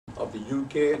of the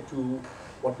UK to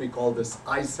what we call this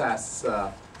ISAS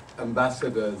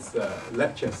Ambassadors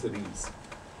Lecture Series.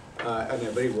 And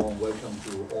a very warm welcome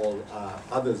to all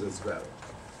others as well.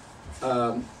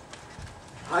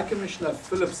 High Commissioner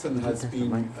Phillipson has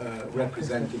been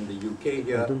representing the UK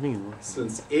here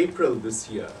since April this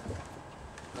year.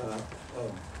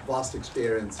 Vast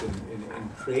experience in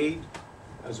trade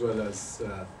as well as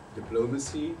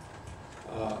diplomacy.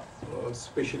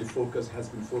 Especially has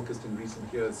been focused in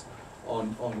recent years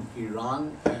on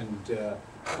Iran and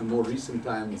in more recent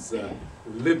times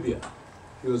Libya.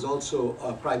 He was also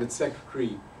a private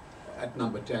secretary at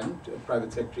number 10,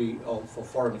 private secretary for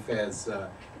foreign affairs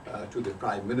to the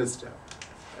Prime Minister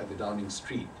at the Downing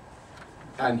Street.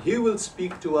 And he will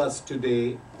speak to us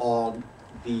today on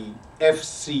the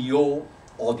FCO,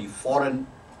 or the Foreign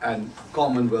and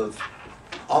Commonwealth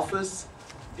Office,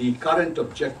 the current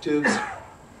objectives,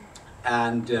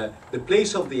 and the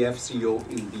place of the FCO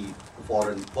in the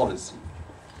foreign policy.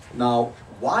 Now,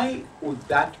 why would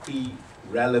that be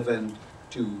relevant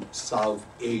to South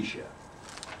Asia?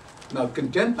 Now,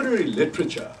 contemporary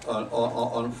literature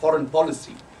on foreign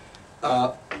policy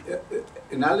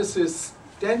analysis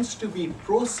tends to be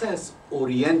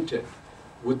process-oriented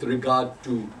with regard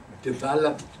to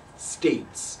developed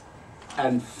states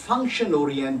and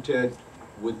function-oriented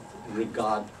with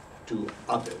regard to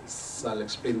others. I'll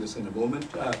explain this in a moment.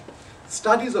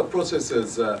 Studies of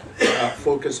processes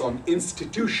focus on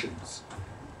institutions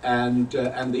and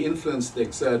the influence they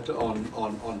exert on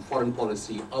foreign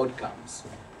policy outcomes,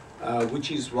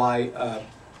 which is why,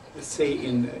 say,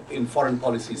 in foreign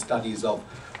policy studies on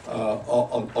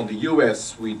the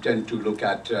US, we tend to look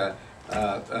at the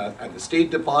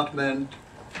State Department,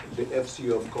 the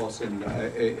FCO, of course, in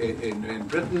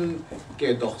Britain,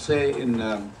 Quai d'Orsay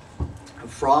in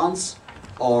France,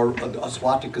 or the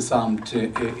Auswärtiges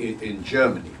in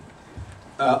Germany.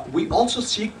 We also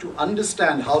seek to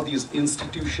understand how these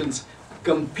institutions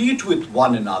compete with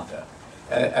one another.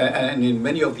 And in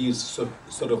many of these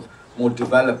sort of more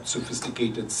developed,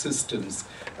 sophisticated systems,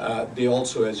 they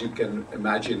also, as you can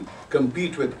imagine,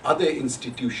 compete with other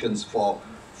institutions for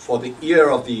the ear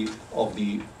of the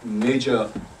major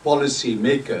policy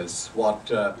makers. What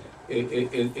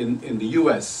in the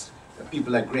US,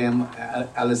 people like Graham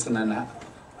Allison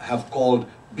have called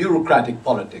bureaucratic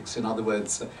politics. In other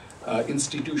words,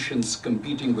 institutions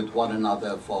competing with one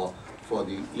another for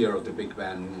the ear of the big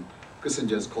man.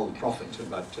 Kissinger is called prophet,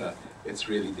 but it's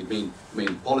really the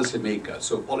main policy maker.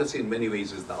 So policy in many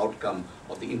ways is the outcome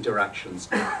of the interactions,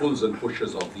 pulls and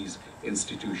pushes of these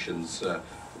institutions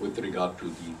with regard to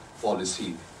the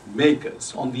policy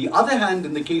makers. On the other hand,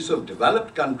 in the case of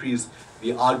developed countries,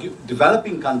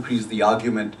 developing countries, the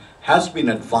argument has been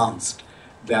advanced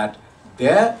that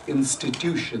their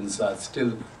institutions are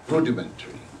still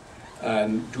rudimentary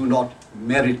and do not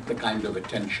merit the kind of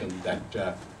attention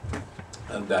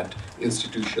that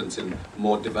institutions in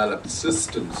more developed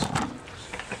systems do.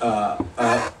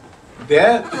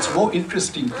 There, it's more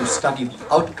interesting to study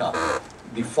the outcome,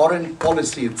 the foreign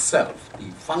policy itself,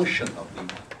 the function of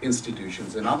the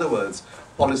institutions. In other words,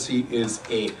 policy is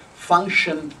a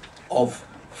function of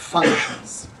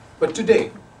functions. But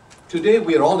today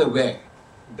we are all aware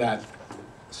that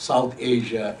South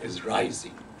Asia is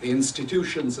rising. The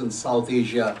institutions in South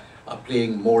Asia are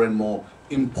playing more and more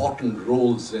important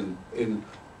roles in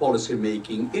policy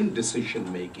making, in decision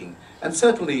making, and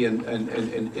certainly in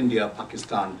India,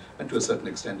 Pakistan, and to a certain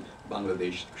extent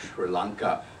Bangladesh, Sri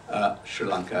Lanka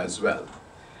as well.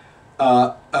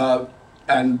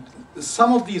 And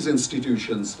some of these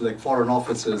institutions, like foreign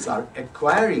offices, are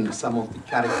acquiring some of the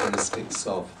characteristics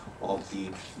of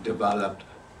the developed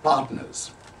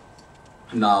partners.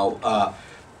 Now,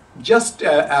 just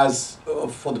as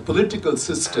for the political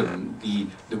system, the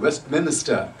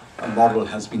Westminster model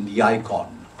has been the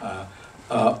icon.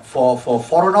 For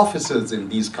foreign offices in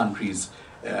these countries,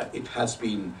 it has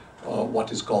been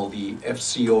what is called the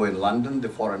FCO in London, the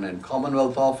Foreign and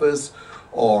Commonwealth Office,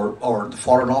 or the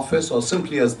Foreign Office, or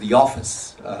simply as the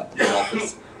office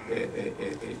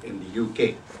in the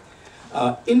UK.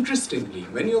 Interestingly,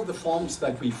 many of the forms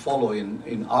that we follow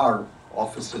in our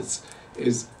offices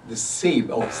is the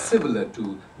same or similar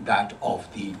to that of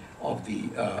the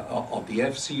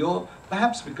FCO,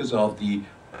 perhaps because of the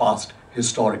past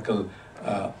historical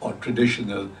or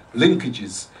traditional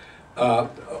linkages.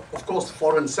 Of course, the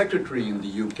Foreign Secretary in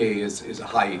the UK is a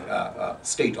high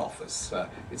state office.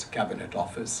 It's a cabinet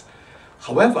office.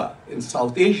 However, in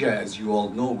South Asia, as you all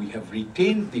know, we have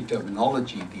retained the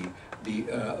terminology,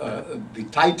 the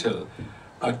title,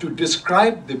 to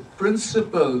describe the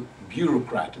principal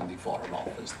bureaucrat in the Foreign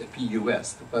Office, the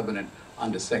PUS, the Permanent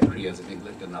Undersecretary, as in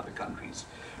England and other countries.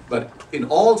 But in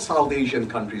all South Asian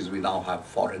countries, we now have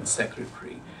Foreign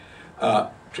Secretary.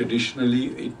 Traditionally,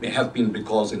 it may have been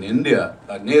because in India,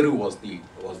 Nehru was the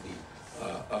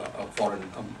foreign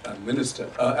minister,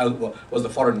 was the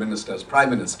foreign minister as prime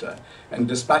minister, and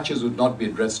dispatches would not be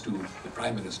addressed to the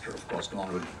prime minister, of course. No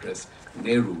one would address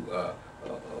Nehru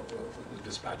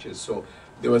dispatches. So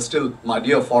there was still "My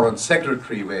dear Foreign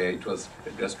Secretary," where it was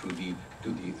addressed to the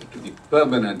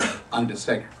permanent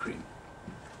undersecretary.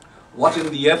 What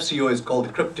in the FCO is called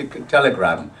the cryptic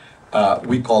telegram,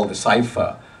 we call the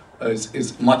cipher.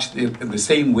 Is much in the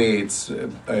same way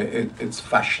it's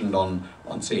fashioned on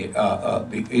say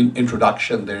the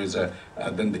introduction. There is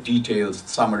then the details,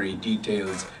 summary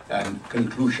details, and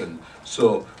conclusion.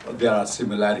 So there are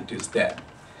similarities there.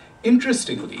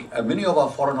 Interestingly, many of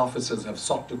our foreign officers have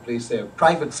sought to place a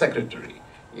private secretary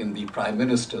in the Prime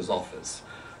Minister's office.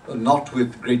 Not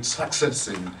with great success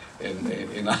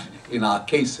in our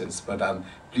cases, but I'm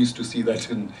pleased to see that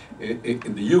in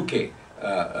the UK.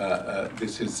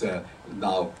 This is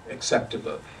now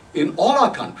acceptable. In all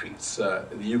our countries,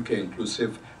 the UK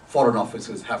inclusive, foreign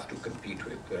officers have to compete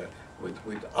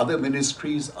with other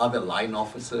ministries, other line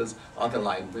officers, other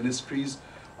line ministries,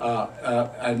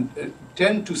 and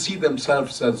tend to see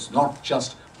themselves as not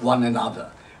just one another,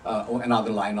 or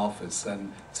another line office,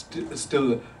 and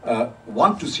still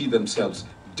want to see themselves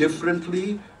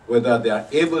differently, whether they are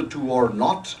able to or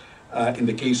not. In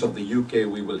the case of the UK,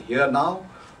 we will hear now.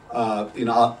 In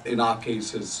our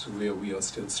cases, where we are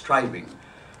still striving.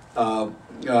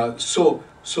 So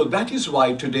that is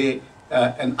why today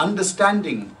an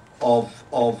understanding of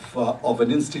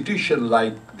an institution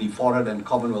like the Foreign and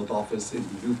Commonwealth Office in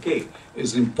the UK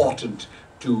is important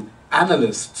to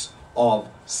analysts of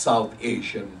South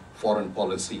Asian foreign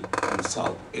policy and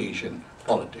South Asian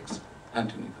politics.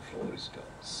 Antony, the floor is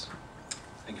yours.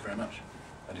 Thank you very much.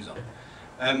 That is on.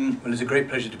 Well, it's a great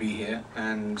pleasure to be here,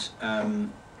 and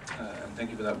thank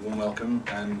you for that warm welcome,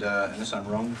 and unless I'm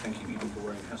wrong, thank you even for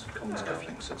wearing House of Commons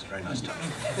cufflinks. That's a very nice touch.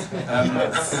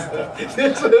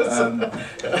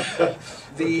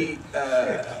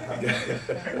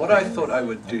 What I thought I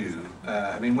would do,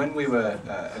 I mean, when we were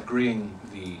agreeing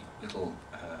the little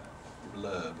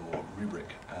blurb or rubric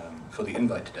for the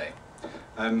invite today,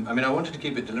 I mean, I wanted to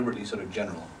keep it deliberately sort of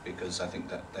general, because I think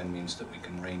that then means that we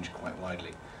can range quite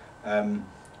widely.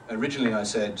 Originally I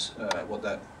said I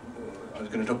was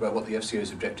going to talk about what the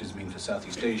FCO's objectives mean for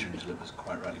Southeast Asia, until it was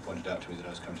quite rightly pointed out to me that I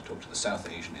was coming to talk to the South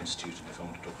Asian Institute, and if I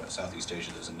want to talk about Southeast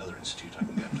Asia, there's another institute I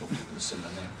can go and talk to with a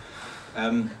similar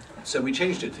name. So we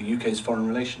changed it to UK's foreign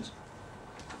relations.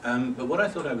 But what I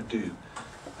thought I would do,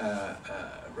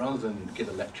 rather than give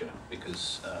a lecture,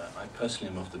 because I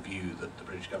personally am of the view that the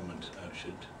British government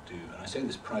should do, and I say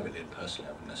this privately and personally,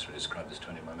 I wouldn't necessarily describe this to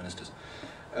any of my ministers,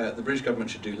 the British government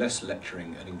should do less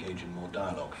lecturing and engage in more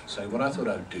dialogue. So what I thought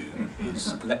I would do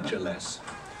is lecture less,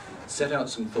 set out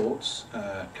some thoughts,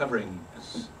 covering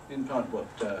in part what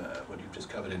you've just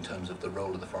covered in terms of the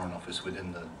role of the Foreign Office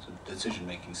within the sort of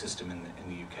decision-making system in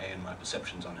the UK, and my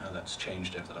perceptions on how that's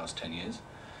changed over the last 10 years,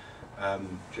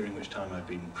 during which time I've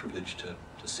been privileged to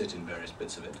sit in various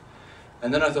bits of it.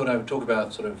 And then I thought I would talk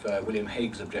about sort of William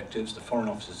Hague's objectives, the Foreign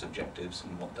Office's objectives,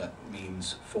 and what that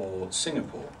means for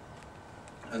Singapore.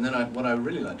 And then what I would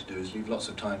really like to do is leave lots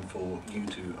of time for you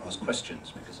to ask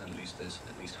questions, because then at least there's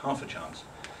at least half a chance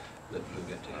that you'll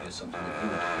get to hear something that you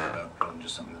want to hear about, rather than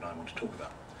just something that I want to talk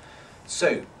about.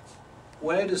 So,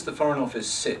 where does the Foreign Office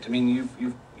sit? I mean,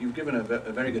 you've given a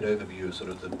very good overview of sort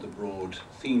of the broad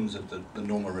themes of the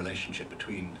normal relationship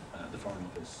between the Foreign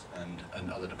Office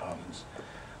and other departments.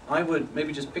 I would,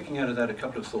 maybe just picking out of that a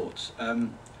couple of thoughts.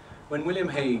 When William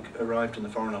Hague arrived in the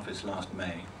Foreign Office last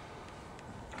May,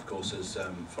 of course, as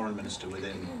Foreign Minister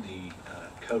within the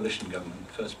coalition government,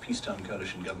 the first peacetime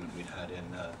coalition government we've had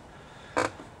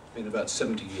in about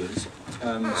 70 years,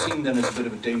 seen then as a bit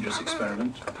of a dangerous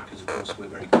experiment, because of course we're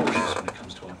very cautious when it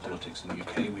comes to our politics in the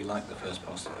UK. We like the first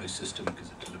past the post system because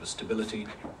it delivers stability,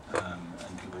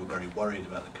 and people were very worried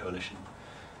about the coalition.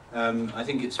 I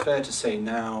think it's fair to say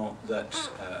now that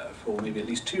for maybe at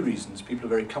least two reasons, people are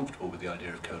very comfortable with the idea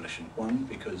of coalition. One,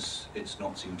 because it's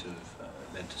not seemed to have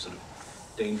led to sort of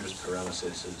dangerous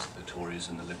paralysis as the Tories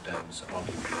and the Lib Dems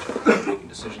argue with each other, making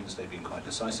decisions. They've been quite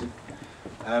decisive.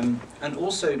 And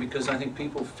also because I think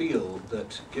people feel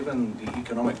that given the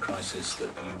economic crisis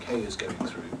that the UK is going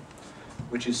through,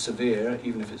 which is severe,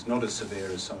 even if it's not as severe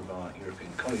as some of our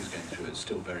European colleagues going through, it's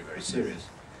still very, very serious.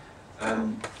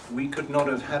 We could not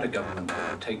have had a government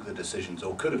that would take the decisions,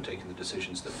 or could have taken the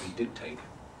decisions that we did take,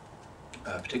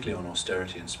 particularly on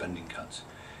austerity and spending cuts,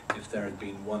 if there had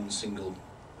been one single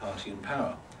party in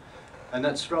power. And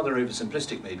that's rather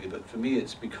oversimplistic maybe, but for me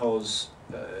it's because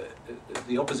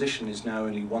the opposition is now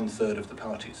only 1/3 of the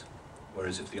parties,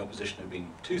 whereas if the opposition had been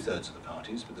 2/3 of the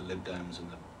parties, with the Lib Dems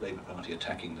and the Labour Party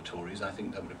attacking the Tories, I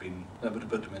think that would have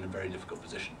put them in a very difficult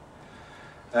position.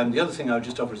 The other thing I would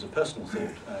just offer as a personal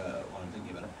thought, while I'm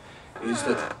thinking about it, is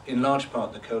that in large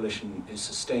part the coalition is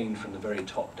sustained from the very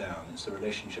top down. It's the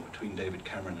relationship between David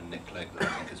Cameron and Nick Clegg that I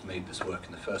think has made this work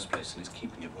in the first place and is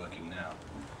keeping it working now.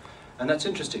 And that's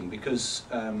interesting because,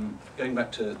 going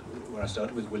back to where I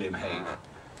started with William Hague,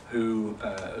 who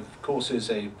of course is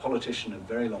a politician of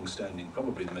very long standing,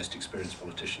 probably the most experienced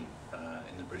politician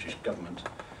in the British government,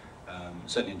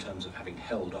 certainly in terms of having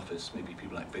held office. Maybe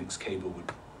people like Vince Cable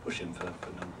would push him for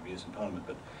a number of years in Parliament,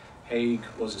 but Hague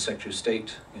was a Secretary of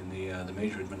State in the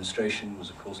Major administration, was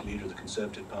of course leader of the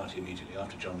Conservative Party immediately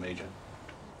after John Major,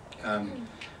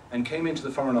 and came into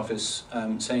the Foreign Office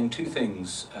saying two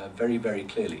things very, very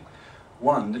clearly.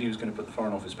 One, that he was going to put the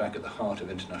Foreign Office back at the heart of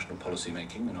international policy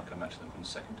making, and I'll come back to them in a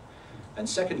second. And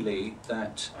secondly,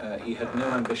 that he had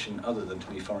no ambition other than to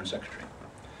be Foreign Secretary.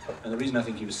 And the reason I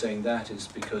think he was saying that is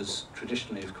because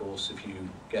traditionally, of course, if you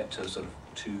get to sort of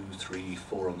 2, 3,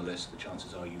 4 on the list, the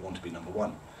chances are you want to be number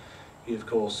 1. He, of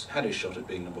course, had his shot at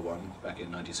being number 1 back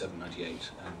in 97,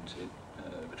 98, and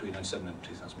between 97 and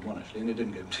 2001, actually, and it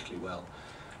didn't go particularly well.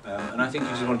 And I think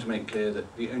he just wanted to make clear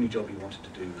that the only job he wanted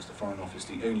to do was the Foreign Office.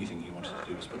 The only thing he wanted to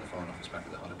do was put the Foreign Office back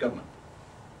at the heart of government.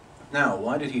 Now,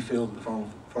 why did he feel that the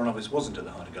Foreign Office wasn't at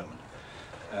the heart of government?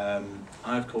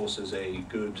 I, of course, as a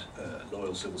good,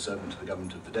 loyal civil servant to the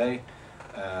government of the day,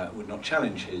 would not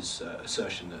challenge his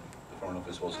assertion that the Foreign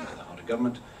Office wasn't at the heart of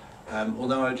government,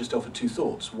 although I would just offer two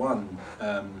thoughts. One,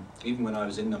 even when I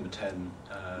was in number 10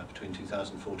 between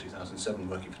 2004 and 2007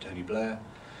 working for Tony Blair,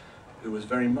 who was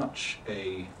very much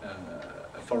a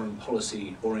foreign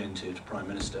policy-oriented Prime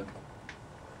Minister,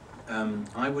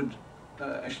 I would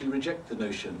actually reject the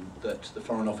notion that the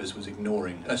Foreign Office was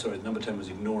ignoring, number 10 was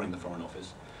ignoring the Foreign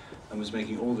Office and was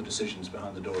making all the decisions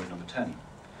behind the door of number 10.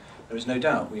 There is no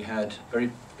doubt we had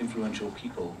very influential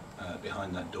people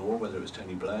behind that door, whether it was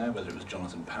Tony Blair, whether it was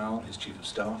Jonathan Powell, his Chief of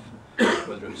Staff,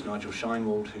 whether it was Nigel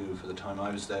Scheinwald, who for the time I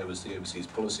was there was the Overseas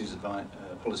Policy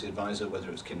Advisor, whether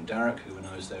it was Kim Darroch, who when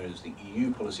I was there was the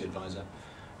EU Policy Advisor,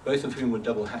 both of whom were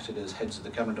double-hatted as heads of the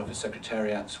Cabinet Office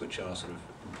Secretariats, which are sort of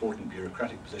important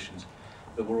bureaucratic positions,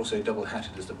 but were also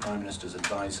double-hatted as the Prime Minister's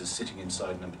advisors sitting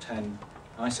inside number 10.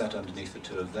 I sat underneath the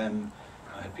two of them.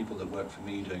 I had people that worked for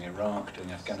me doing Iraq,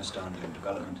 doing Afghanistan, doing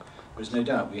development. There's no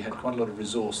doubt we had quite a lot of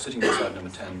resource sitting inside number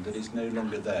 10 that is no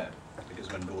longer there,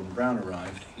 because when Gordon Brown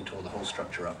arrived, he tore the whole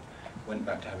structure up, went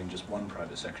back to having just one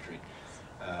private secretary,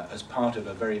 as part of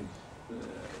a very,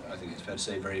 I think it's fair to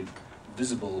say, very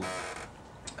visible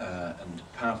and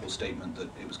powerful statement that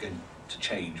it was going to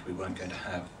change. We weren't going to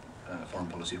have foreign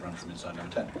policy run from inside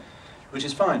number 10. Which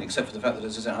is fine, except for the fact that,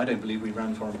 as I say, I don't believe we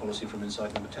ran foreign policy from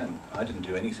inside number 10. I didn't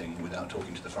do anything without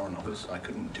talking to the Foreign Office. I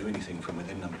couldn't do anything from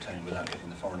within number 10 without getting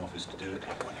the Foreign Office to do it.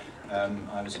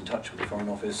 I was in touch with the Foreign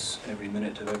Office every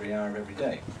minute of every hour of every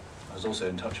day. I was also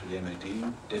in touch with the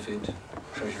MOD, DFID,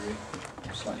 Treasury,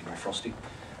 slightly more frosty,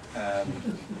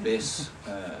 BIS,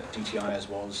 DTI as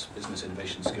was, Business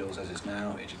Innovation Skills as is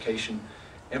now, Education.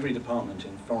 Every department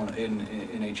in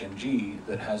HMG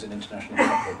that has an international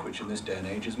network, which in this day and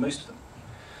age is most of them.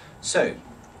 So,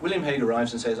 William Hague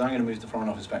arrives and says, I'm going to move the Foreign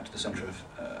Office back to the centre of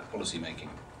policy making.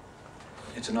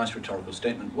 It's a nice rhetorical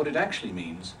statement. What it actually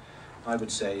means, I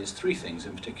would say, is three things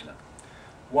in particular.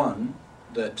 One,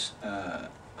 that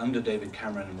under David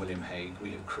Cameron and William Hague,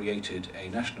 we have created a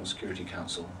National Security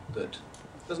Council that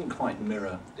doesn't quite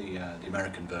mirror the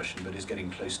American version, but is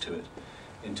getting close to it,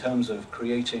 in terms of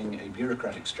creating a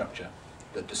bureaucratic structure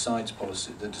that decides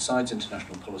policy, that decides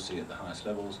international policy at the highest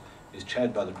levels, is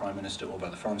chaired by the Prime Minister or by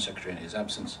the Foreign Secretary in his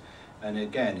absence, and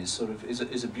again is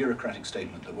a bureaucratic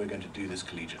statement that we're going to do this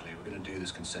collegiately, we're going to do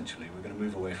this consensually, we're going to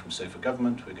move away from sofa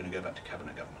government, we're going to go back to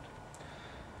cabinet government.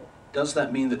 Does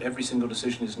that mean that every single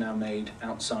decision is now made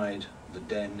outside the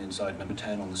den inside number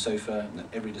 10 on the sofa, and that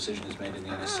every decision is made in the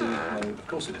NSC? No, of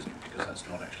course it isn't, because that's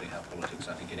not actually how politics,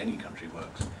 I think, in any country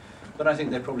works. But I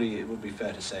think there probably, it would be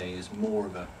fair to say, is more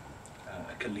of a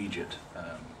collegiate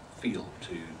feel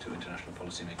to international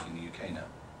policy making in the UK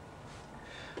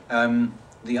now.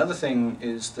 The other thing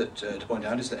is that, to point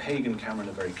out, is that Hague and Cameron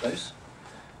are very close.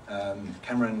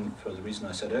 Cameron, for the reason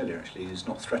I said earlier, actually, is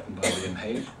not threatened by William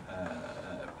Hague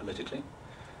politically.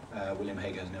 William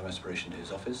Hague has no aspiration to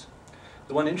his office.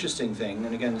 The one interesting thing,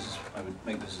 and again, I would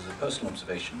make this as a personal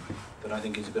observation, that I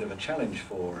think is a bit of a challenge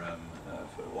for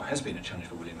or has been a challenge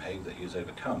for William Hague that he has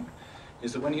overcome,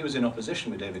 is that when he was in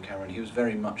opposition with David Cameron, he was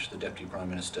very much the Deputy Prime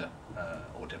Minister,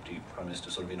 or Deputy Prime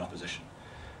Minister sort of in opposition.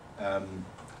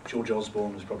 George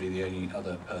Osborne was probably the only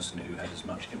other person who had as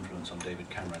much influence on David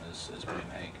Cameron as William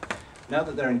Hague. Now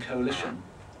that they're in coalition,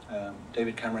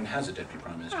 David Cameron has a Deputy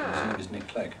Prime Minister, and his name is Nick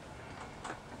Clegg.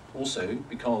 Also,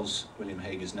 because William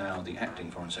Hague is now the acting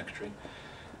Foreign Secretary,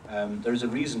 there is a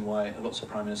reason why lots of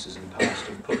Prime Ministers in the past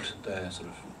have put their sort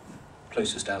of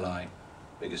closest ally,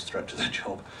 biggest threat to their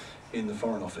job, in the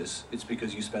Foreign Office. It's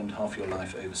because you spend half your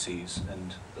life overseas,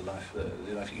 and the life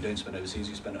that you don't spend overseas,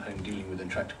 you spend at home dealing with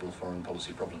intractable foreign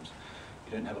policy problems.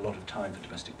 You don't have a lot of time for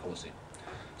domestic policy.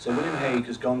 So William Hague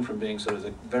has gone from being sort of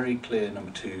the very clear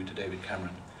number two to David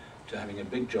Cameron to having a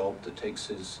big job that takes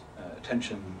his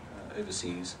attention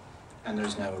overseas, and there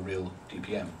is now a real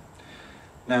DPM.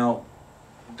 Now,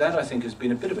 that I think has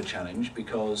been a bit of a challenge,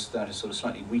 because that has sort of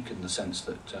slightly weakened the sense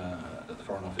that, that the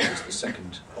Foreign Office is the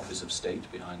second office of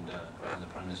state behind the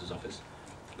Prime Minister's office.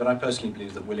 But I personally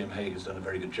believe that William Hague has done a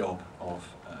very good job of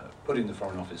putting the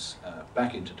Foreign Office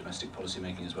back into domestic policy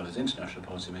making as well as international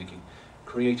policy making,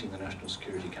 creating the National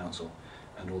Security Council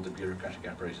and all the bureaucratic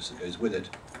apparatus that goes with it.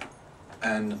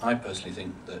 And I personally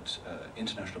think that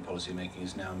international policy making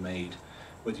is now made,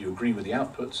 whether you agree with the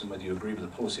outputs and whether you agree with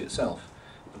the policy itself,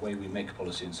 the way we make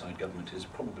policy inside government is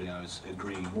probably, I would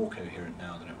agree, more coherent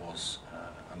now than it was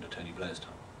under Tony Blair's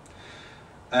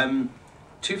time.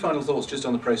 Two final thoughts just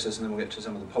on the process, and then we'll get to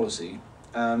some of the policy.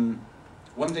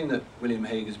 One thing that William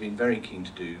Hague has been very keen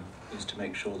to do is to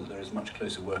make sure that there is much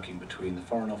closer working between the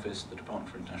Foreign Office, the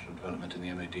Department for International Development, and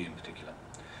the MOD in particular.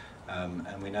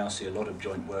 And we now see a lot of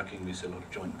joint working, we see a lot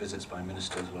of joint visits by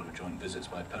ministers, a lot of joint visits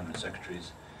by permanent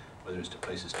secretaries, whether it's to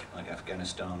places like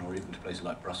Afghanistan or even to places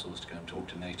like Brussels to go and talk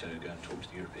to NATO, go and talk to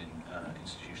the European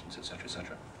institutions, etc.,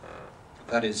 etc.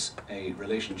 That is a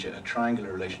relationship, a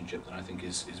triangular relationship that I think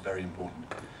is very important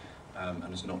and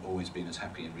has not always been as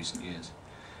happy in recent years.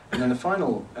 And then the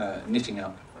final knitting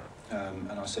up,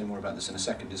 and I'll say more about this in a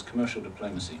second, is commercial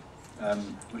diplomacy,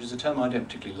 which is a term I don't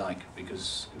particularly like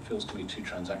because it feels to me too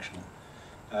transactional.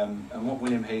 And what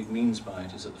William Hague means by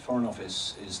it is that the Foreign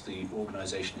Office is the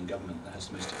organisation in government that has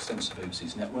the most extensive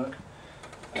overseas network.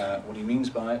 What he means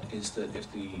by it is that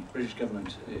if the British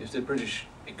government, if the British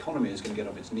economy is going to get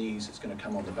off its knees, it's going to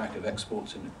come on the back of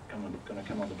exports and going to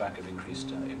come on the back of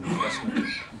increased investment.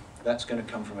 That's going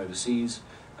to come from overseas,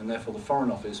 and therefore the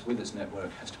Foreign Office, with its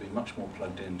network, has to be much more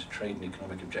plugged in to trade and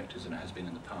economic objectives than it has been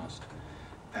in the past.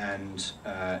 And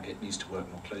it needs to work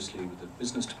more closely with the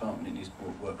business department, it needs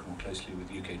to work more closely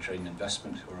with UK Trade and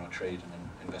Investment, who are our trade and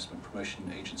investment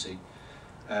promotion agency.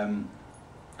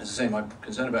 As I say, my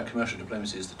concern about commercial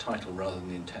diplomacy is the title rather than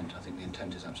the intent. I think the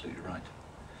intent is absolutely right.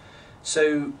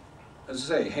 So,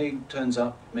 as I say, Hague turns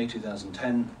up May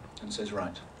 2010 and says,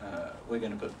 right, we're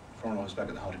going to put Foreign Office back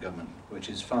at the heart of government, which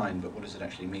is fine, but what does it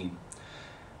actually mean?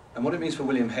 And what it means for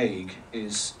William Hague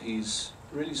is he's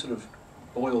really sort of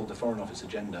boiled the Foreign Office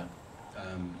agenda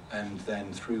and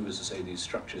then through, as I say, these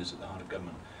structures at the heart of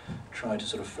government, tried to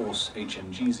sort of force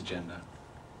HMG's agenda,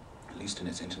 at least in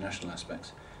its international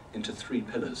aspects, into three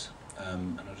pillars.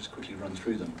 And I'll just quickly run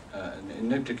through them. In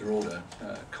no particular order,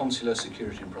 consular,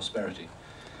 security and prosperity.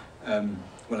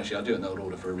 Well, actually, I'll do it in that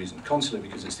order for a reason. Consular,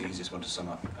 because it's the easiest one to sum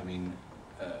up. I mean,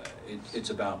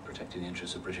 it's about protecting the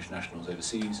interests of British nationals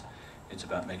overseas. It's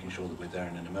about making sure that we're there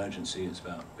in an emergency. It's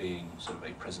about being sort of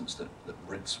a presence that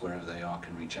Brits, wherever they are,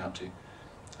 can reach out to.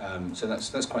 So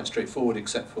that's quite straightforward,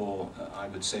 except for I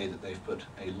would say that they've put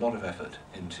a lot of effort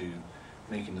into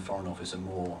making the Foreign Office a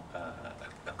more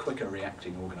a quicker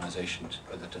reacting organisation,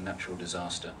 whether to natural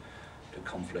disaster, to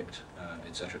conflict,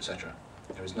 etc., etc.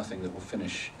 There is nothing that will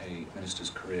finish a minister's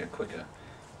career quicker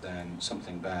than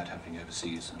something bad happening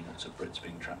overseas and lots of Brits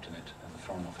being trapped in it and the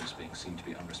Foreign Office being seen to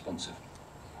be unresponsive.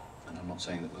 And I'm not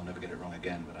saying that we'll never get it wrong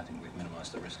again, but I think we've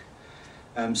minimised the risk.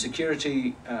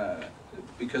 Security,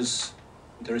 because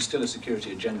there is still a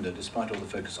security agenda, despite all the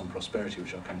focus on prosperity,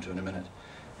 which I'll come to in a minute.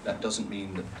 That doesn't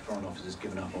mean that the Foreign Office has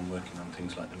given up on working on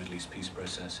things like the Middle East peace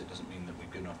process. It doesn't mean that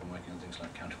we've given up on working on things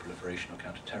like counter-proliferation or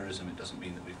counter-terrorism. It doesn't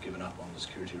mean that we've given up on the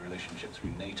security relationship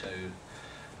through NATO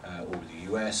or with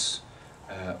the US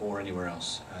or anywhere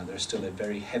else. There's still a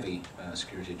very heavy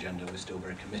security agenda. We're still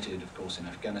very committed, of course, in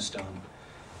Afghanistan.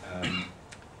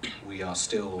 We are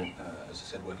still, as I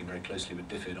said, working very closely with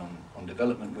DFID on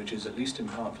development, which is at least in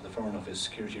part for the Foreign Office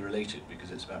security related,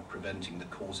 because it's about preventing the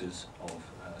causes of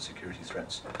security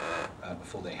threats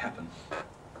before they happen.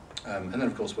 And then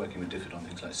of course working with DFID on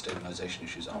things like stabilisation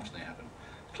issues after they happen.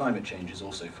 Climate change is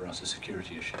also for us a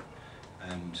security issue.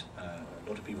 And a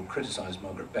lot of people criticised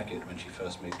Margaret Beckett when she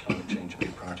first made climate change a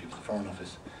big priority for the Foreign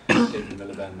Office. David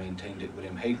Miliband maintained it,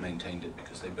 William Hague maintained it,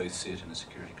 because they both see it in a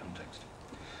security context.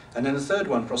 And then the third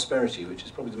one, prosperity, which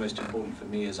is probably the most important for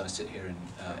me as I sit here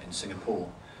in Singapore.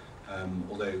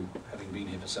 Although, having been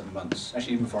here for 7 months,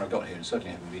 actually even before I got here, and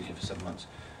certainly having been here for 7 months,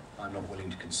 I'm not willing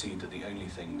to concede that the only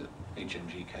thing that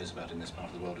HMG cares about in this part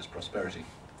of the world is prosperity,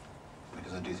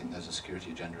 because I do think there's a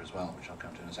security agenda as well, which I'll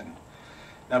come to in a second.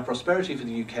 Now, prosperity for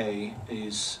the UK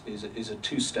is a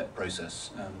two-step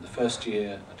process. The first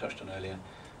year, I touched on earlier,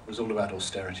 was all about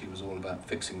austerity, was all about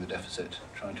fixing the deficit,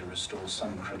 trying to restore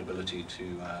some credibility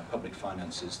to public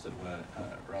finances that were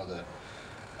rather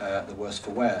the worse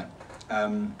for wear.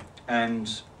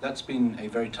 And that's been a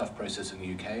very tough process in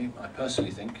the UK. I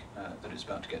personally think that it's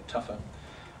about to get tougher,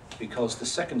 because the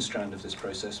second strand of this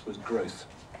process was growth.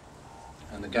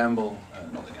 And the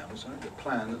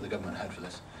plan that the government had for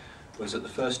this was that the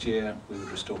first year we would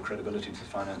restore credibility to the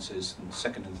finances, and the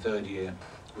second and third year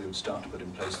we would start to put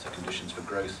in place the conditions for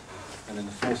growth. And in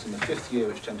the fourth and the fifth year,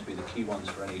 which tend to be the key ones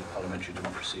for any parliamentary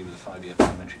democracy with a 5-year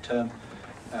parliamentary term,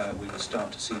 we will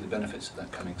start to see the benefits of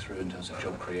that coming through in terms of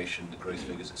job creation, the growth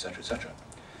figures, etc., etc.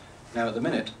 Now, at the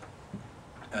minute,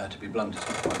 to be blunt, it's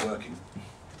not quite working.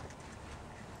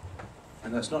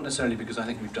 And that's not necessarily because I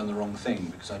think we've done the wrong thing,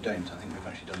 because I don't. I think we've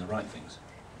actually done the right things.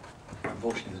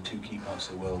 Unfortunately, the two key parts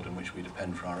of the world in which we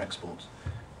depend for our exports,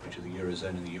 which are the Eurozone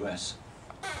and the US,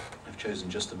 have chosen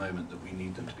just the moment that we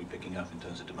need them to be picking up in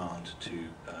terms of demand to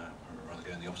rather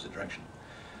go in the opposite direction.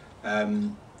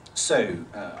 So,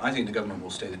 I think the government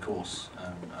will stay the course.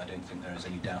 I don't think there is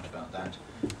any doubt about that.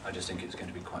 I just think it's going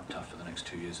to be quite tough for the next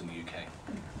 2 years in the UK.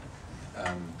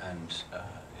 And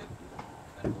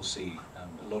we'll see.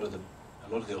 A lot of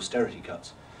the austerity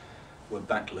cuts were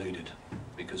backloaded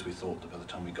because we thought that by the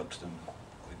time we got to them,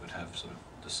 we would have sort of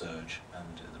the surge,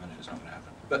 and at the minute it's not going to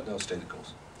happen. But they'll stay the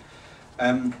course.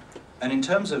 And in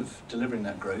terms of delivering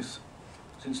that growth,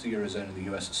 since the Eurozone and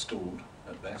the US are stalled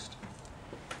at best,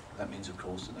 that means, of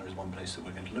course, that there is one place that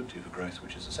we're going to look to for growth,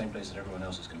 which is the same place that everyone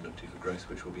else is going to look to for growth,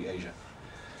 which will be Asia.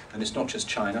 And it's not just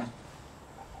China,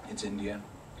 it's India,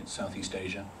 it's Southeast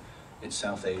Asia, it's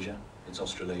South Asia, it's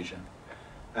Australasia.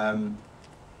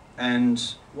 And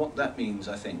what that means,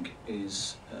 I think,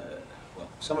 is, well,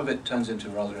 some of it turns into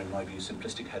rather, in my view,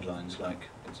 simplistic headlines, like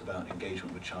it's about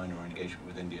engagement with China or engagement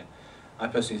with India. I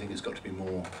personally think it's got to be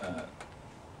more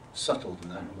subtle than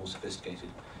that, and more sophisticated.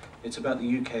 It's about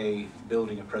the UK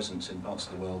building a presence in parts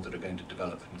of the world that are going to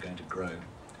develop and going to grow.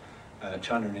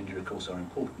 China and India, of course, are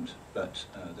important, but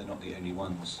they're not the only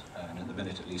ones. And at the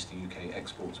minute, at least, the UK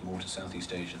exports more to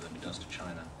Southeast Asia than it does to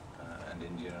China and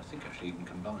India, I think actually even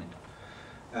combined.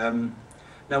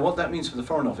 Now, what that means for the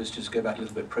Foreign Office, just to go back a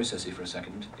little bit processy for a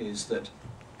second, is that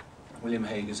William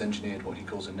Hague has engineered what he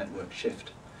calls a network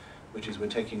shift, which is we're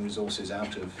taking resources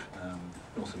out of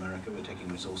North America, we're taking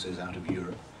resources out of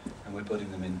Europe, and we're putting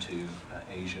them into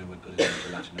Asia, we're putting them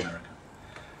into Latin America.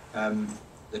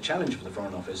 The challenge for the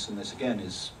Foreign Office, and this again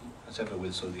is, as ever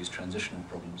with sort of these transitional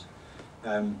problems,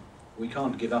 we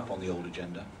can't give up on the old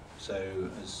agenda. So,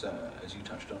 as you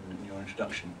touched on in your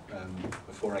introduction,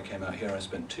 before I came out here, I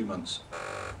spent 2 months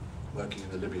working in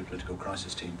the Libya political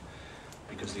crisis team,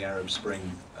 because the Arab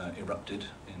Spring erupted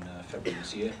in February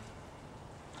this year.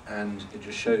 And it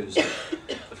just shows that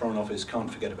the Foreign Office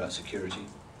can't forget about security.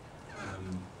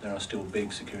 There are still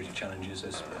big security challenges.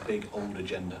 There's a big old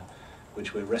agenda,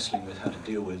 which we're wrestling with how to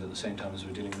deal with at the same time as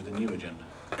we're dealing with a new agenda.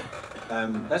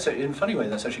 In a funny way,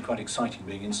 that's actually quite exciting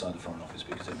being inside the Foreign Office,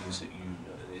 because it means that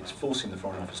it's forcing the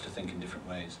Foreign Office to think in different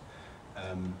ways.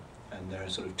 And there are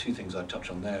sort of two things I'd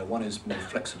touch on there. One is more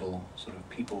flexible sort of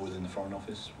people within the Foreign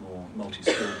Office, more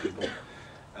multi-skilled people.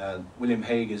 William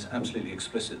Hague is absolutely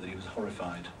explicit that he was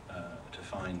horrified to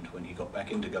find when he got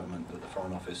back into government that the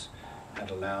Foreign Office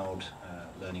had allowed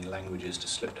learning languages to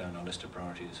slip down our list of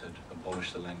priorities, had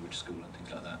abolished the language school and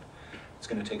things like that. It's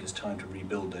going to take us time to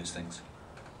rebuild those things.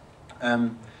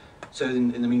 So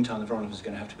in the meantime, the Foreign Office is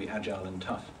going to have to be agile and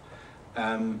tough.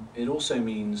 It also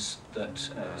means that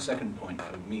the second point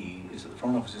for me is that the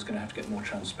Foreign Office is going to have to get more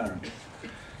transparent.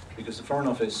 Because the Foreign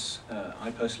Office,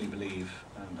 I personally believe,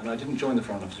 and I didn't join the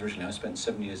Foreign Office originally, I spent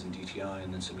 7 years in DTI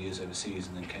and then some years overseas,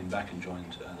 and then came back and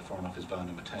joined the Foreign Office via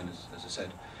number 10, as I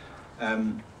said.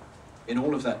 In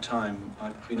all of that time,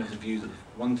 I've been of the view that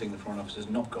one thing the Foreign Office has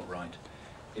not got right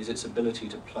is its ability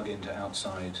to plug into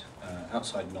outside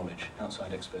knowledge,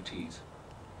 outside expertise.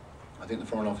 I think the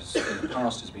Foreign Office in the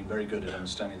past has been very good at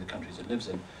understanding the countries it lives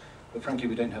in, but frankly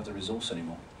we don't have the resource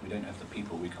anymore. We don't have the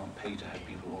people, we can't pay to have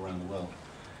people all around the world.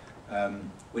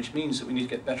 Which means that we need to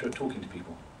get better at talking to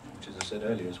people, which, as I said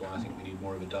earlier, is why I think we need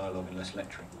more of a dialogue and less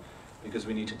lecturing. Because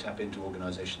we need to tap into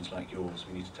organisations like yours,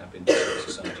 we need to tap into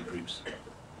society groups,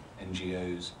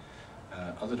 NGOs,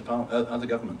 other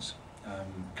governments,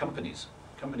 companies.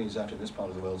 Companies out in this part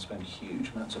of the world spend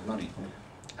huge amounts of money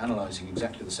analysing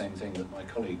exactly the same thing that my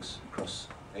colleagues across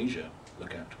Asia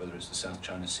look at, whether it's the South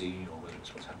China Sea or whether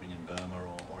it's what's happening in Burma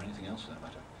or anything else for that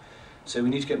matter. So we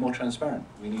need to get more transparent.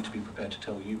 We need to be prepared to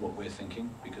tell you what we're thinking,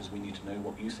 because we need to know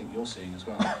what you think you're seeing as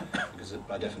well, because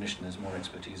by definition there's more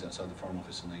expertise outside the Foreign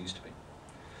Office than there used to be.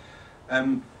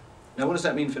 Now what does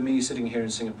that mean for me sitting here in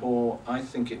Singapore? I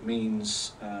think it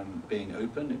means being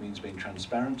open, it means being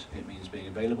transparent, it means being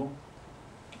available.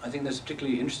 I think there's a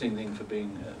particularly interesting thing for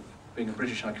being a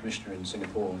British High Commissioner in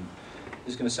Singapore, and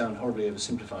this is going to sound horribly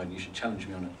oversimplified and you should challenge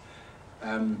me on it.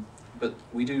 But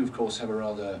we do of course have a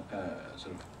rather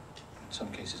sort of, in some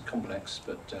cases complex,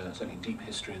 but certainly deep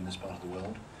history in this part of the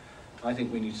world. I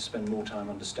think we need to spend more time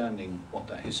understanding what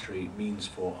that history means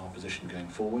for our position going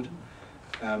forward.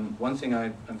 One thing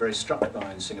I'm very struck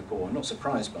by in Singapore, and not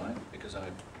surprised by it, because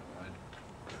I'd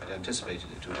anticipated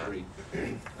it to a degree,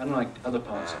 unlike other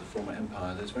parts of the former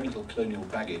empire, there's very little colonial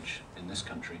baggage in this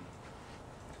country.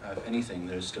 If anything,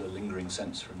 there is still a lingering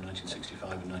sense from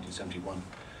 1965 and 1971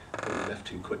 that we left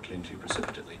too quickly and too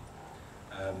precipitately.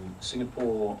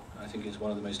 Singapore, I think, is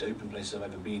one of the most open places I've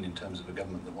ever been in terms of a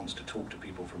government that wants to talk to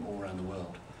people from all around the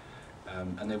world.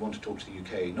 And they want to talk to the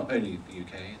UK, not only the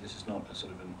UK, this is not a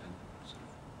sort of an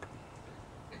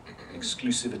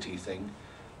exclusivity thing.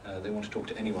 They want to talk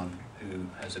to anyone who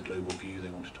has a global view, they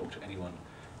want to talk to anyone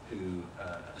who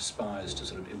aspires to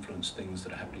sort of influence things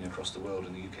that are happening across the world,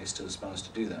 and the UK still aspires to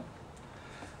do that.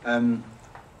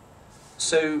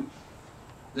 So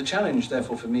the challenge,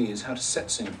 therefore, for me is how to set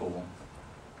Singapore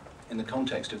in the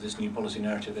context of this new policy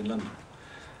narrative in London.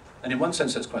 And in one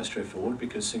sense that's quite straightforward,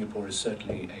 because Singapore is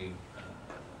certainly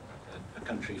a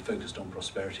country focused on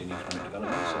prosperity and economic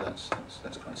development, so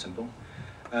that's quite simple.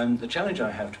 The challenge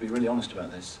I have, to be really honest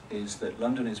about this, is that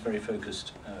London is very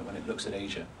focused, when it looks at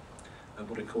Asia, of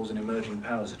what it calls an emerging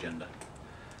powers agenda.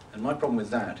 And my problem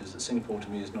with that is that Singapore to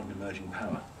me is not an emerging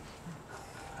power.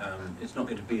 It's not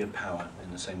going to be a power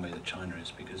in the same way that China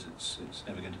is, because it's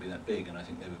never going to be that big, and I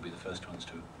think they would be the first ones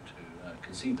to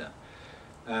concede that.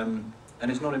 And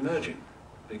it's not emerging,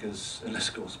 because, unless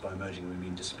of course by emerging we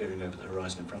mean disappearing over the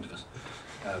horizon in front of us.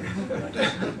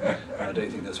 I don't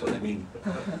think that's what they mean.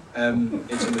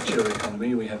 It's a mature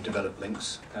economy, we have developed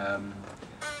links,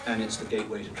 and it's the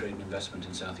gateway to trade and investment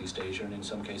in Southeast Asia, and in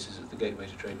some cases it's the gateway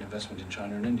to trade and investment in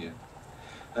China and India.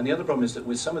 And the other problem is that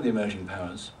with some of the emerging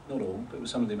powers, not all, but with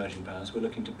some of the emerging powers, we're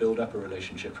looking to build up a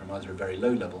relationship from either a very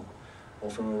low level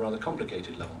or from a rather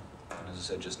complicated level. And as I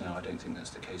said just now, I don't think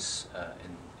that's the case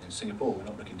in Singapore. We're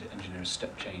not looking to engineer a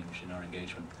step change in our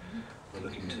engagement. We're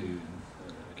looking to,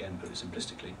 again, put it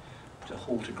simplistically, to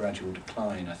halt a gradual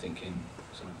decline, I think, in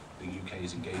sort of the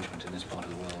UK's engagement in this part of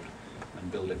the world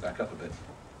and build it back up a bit.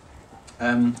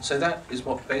 So that is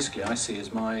what basically I see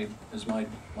as my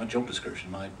job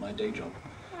description, my day job.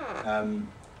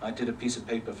 I did a piece of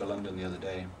paper for London the other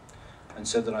day and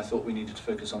said that I thought we needed to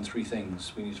focus on three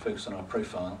things. We need to focus on our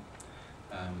profile,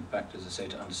 back, as I say,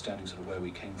 to understanding sort of where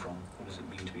we came from. What does it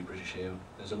mean to be British here?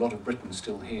 There's a lot of Britain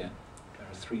still here. There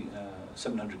are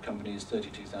 700 companies,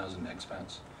 32,000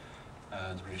 expats.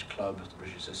 The British Club, the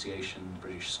British Association, the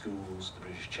British Schools, the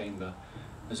British Chamber.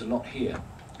 There's a lot here.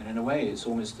 And in a way, it's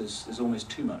almost, there's almost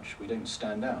too much. We don't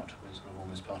stand out. We're sort of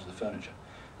almost part of the furniture.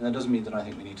 And that doesn't mean that I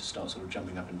think we need to start sort of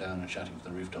jumping up and down and shouting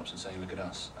from the rooftops and saying, look at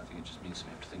us. I think it just means that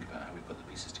we have to think about how we put the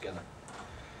pieces together.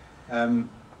 And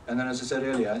then, as I said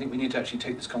earlier, I think we need to actually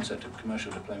take this concept of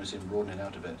commercial diplomacy and broaden it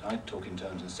out a bit. I talk in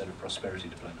terms instead of prosperity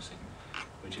diplomacy,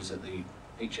 which is that the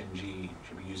HMG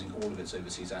should be using all of its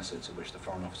overseas assets, of which the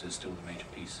Foreign Office is still the major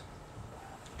piece,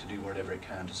 to do whatever it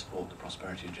can to support the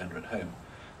prosperity agenda at home,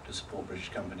 to support British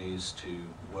companies, to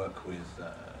work with,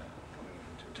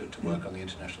 to work on the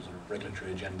international sort of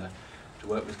regulatory agenda, to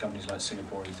work with companies like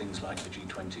Singapore and things like the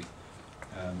G20.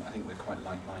 I think we're quite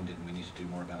like-minded and we need to do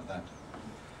more about that.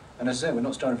 And as I say, we're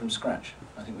not starting from scratch.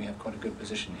 I think we have quite a good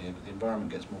position here, but the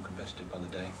environment gets more competitive by the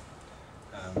day.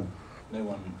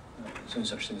 There's no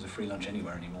such thing as a free lunch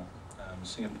anywhere anymore.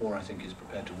 Singapore, I think, is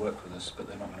prepared to work with us, but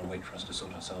they're not going to wait for us to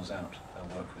sort ourselves out.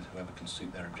 They'll work with whoever can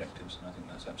suit their objectives, and I think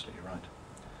that's absolutely right.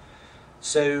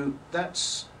 So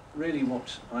that's really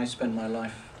what I spend my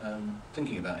life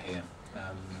thinking about here.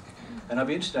 And I'd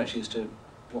be interested actually as to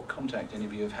what contact any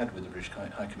of you have had with the British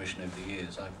High Commission over the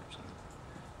years. I sort of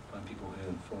find people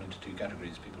who fall into two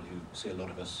categories: people who see a lot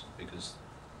of us because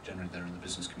generally they're in the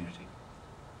business community,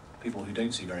 people who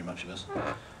don't see very much of us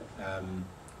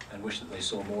and wish that they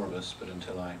saw more of us, but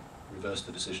until I reverse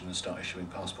the decision and start issuing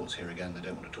passports here again, they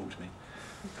don't want to talk to me,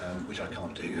 which I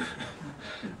can't do.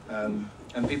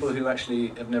 And people who actually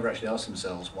have never actually asked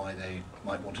themselves why they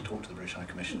might want to talk to the British High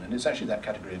Commission, and it's actually that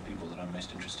category of people that I'm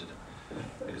most interested in,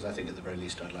 because I think at the very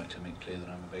least I'd like to make clear that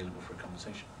I'm available for a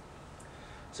conversation.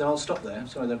 So I'll stop there.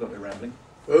 Sorry that I got a bit rambling.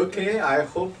 Okay, I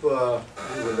hope you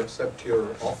will accept your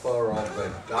offer of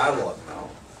a dialogue now.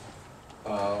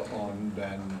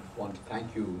 And want to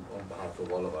thank you on behalf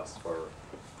of all of us for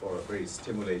a very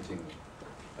stimulating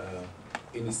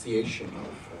initiation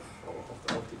of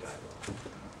the dialogue.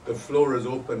 The floor is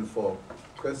open for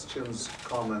questions,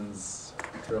 comments,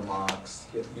 remarks.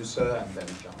 You, sir, and then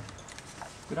John.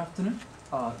 Good afternoon,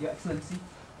 Your Excellency.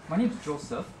 My name is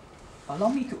Joseph. Allow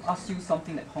me to ask you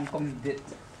something that Hong Kong did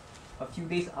a few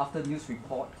days after news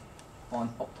report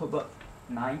on October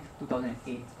 9,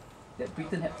 2008, that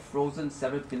Britain had frozen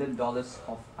several $billion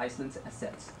of Iceland's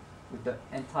assets with the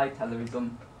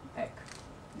Anti-Terrorism Act.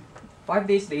 5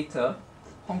 days later,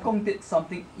 Hong Kong did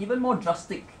something even more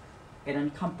drastic and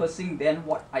encompassing than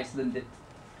what Iceland did.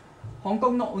 Hong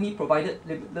Kong not only provided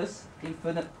limitless,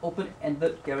 infinite,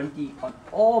 open-ended guarantee on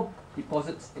all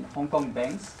deposits in Hong Kong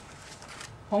banks,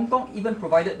 Hong Kong even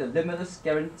provided the limitless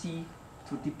guarantee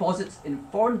to deposits in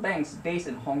foreign banks based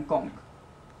in Hong Kong.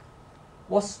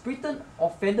 Was Britain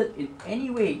offended in any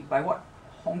way by what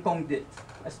Hong Kong did,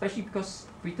 especially because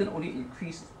Britain only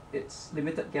increased its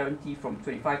limited guarantee from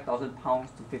 £25,000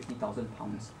 to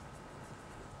 £50,000?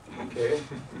 Okay.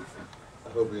 I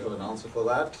hope we have an answer for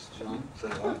that, John.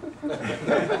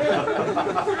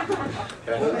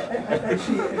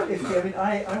 Actually,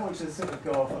 I want to sort of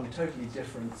go off on totally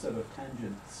different sort of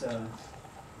tangents.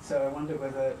 So I wonder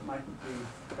whether it might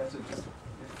be better just.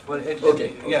 Well,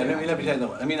 Okay. Let me take that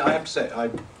one. I mean, I have to say,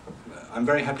 I'm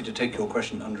very happy to take your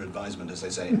question under advisement, as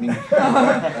they say. I mean,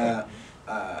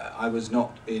 I was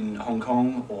not in Hong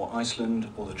Kong or Iceland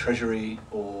or the Treasury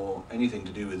or anything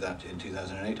to do with that in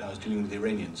 2008. I was dealing with the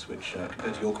Iranians, which,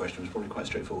 compared to your question, was probably quite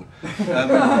straightforward.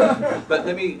 But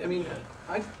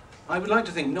I would like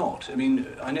to think not. I mean,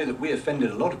 I know that we offended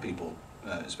a lot of people,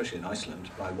 especially in Iceland,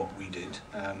 by what we did.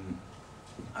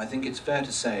 I think it's fair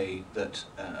to say that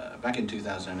back in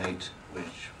 2008,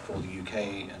 which for the UK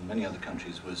and many other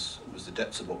countries was the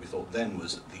depths of what we thought then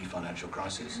was the financial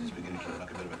crisis. It's beginning to look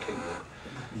like a bit of a cakewalk.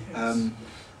 Yes.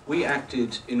 We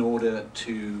acted in order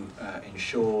to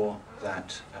ensure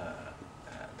that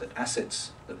that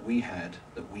assets that we had,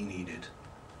 that we needed,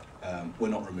 were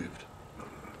not removed.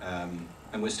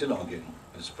 And we're still arguing,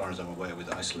 as far as I'm aware, with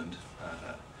Iceland.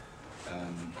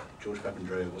 George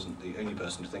Papandreou wasn't the only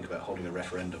person to think about holding a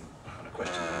referendum on a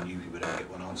question that I knew he would ever get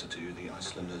one answer to. The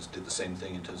Icelanders did the same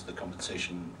thing in terms of the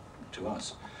compensation to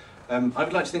us. I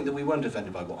would like to think that we weren't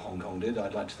offended by what Hong Kong did.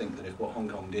 I'd like to think that if what Hong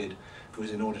Kong did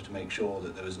was in order to make sure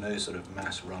that there was no sort of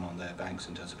mass run on their banks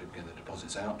in terms of people getting their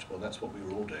deposits out, well, that's what we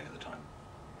were all doing at the time.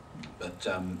 But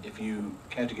if you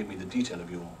care to give me the detail of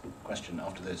your question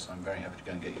after this, I'm very happy to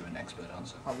go and get you an expert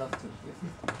answer. I'd love to.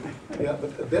 Yeah,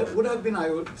 but there would have been, I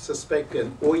would suspect,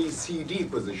 an OECD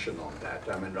position on that.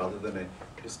 I mean, rather than a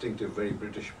distinctive, very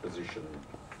British position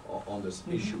on this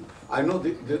issue. I know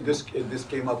this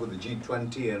came up with the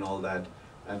G20 and all that,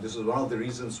 and this is one of the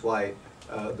reasons why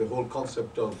the whole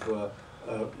concept of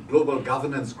global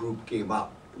governance group came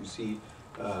up. You see,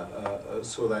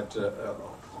 so that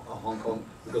Hong Kong,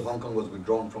 because Hong Kong was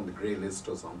withdrawn from the grey list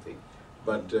or something.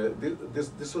 But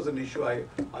this was an issue I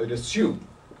would assume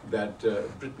that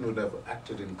Britain would have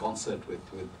acted in concert with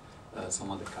some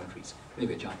other countries.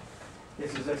 Anyway, John.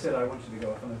 Yes, as I said, I wanted to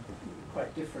go off on a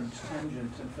quite different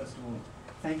tangent. And first of all,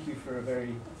 thank you for a very,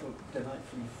 I thought,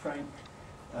 delightfully frank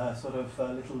sort of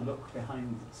little look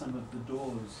behind some of the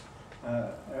doors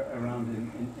around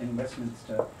in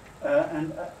Westminster.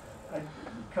 And a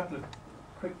couple of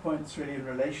quick points really in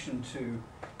relation to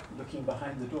looking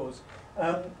behind the doors.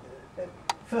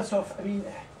 First off, I mean,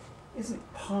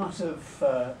 isn't part of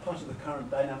the current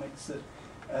dynamics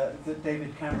that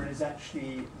David Cameron is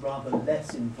actually rather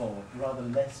less involved, rather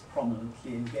less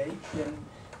prominently engaged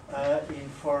in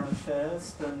foreign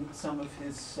affairs than some of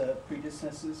his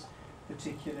predecessors,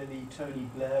 particularly Tony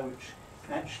Blair, which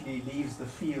actually leaves the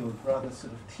field rather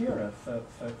sort of clearer for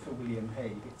William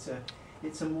Hague.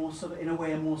 It's a more sort of, in a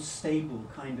way, a more stable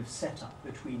kind of setup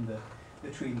between the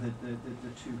two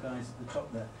guys at the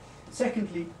top there.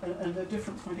 Secondly, and a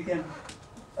different point again,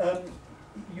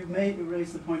 you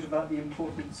raised the point about the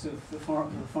importance of the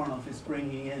Foreign Office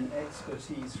bringing in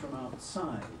expertise from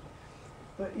outside.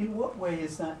 But in what way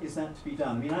is that to be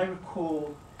done? I mean, I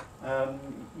recall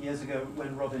years ago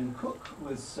when Robin Cook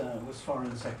was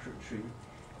Foreign Secretary,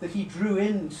 that he drew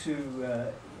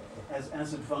into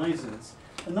as advisors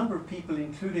a number of people,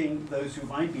 including those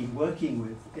whom I've been working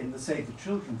with in the Save the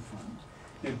Children Fund.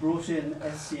 They brought in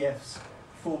SCF's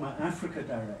former Africa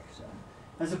director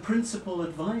as a principal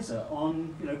advisor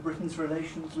on Britain's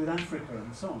relations with Africa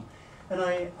and so on. And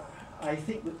I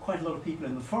think that quite a lot of people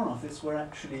in the Foreign Office were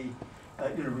actually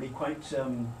really quite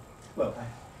well.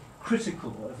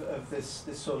 critical of this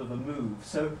sort of a move.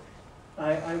 So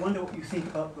I wonder what you think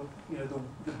about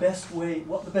the best way,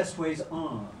 what the best ways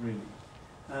are really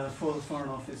for the Foreign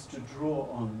Office to draw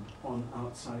on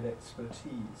outside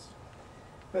expertise.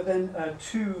 But then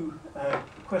two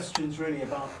questions really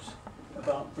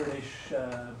about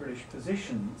British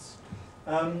positions.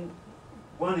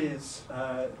 One is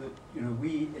that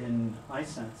we in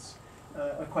ISAS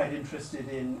are quite interested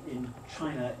in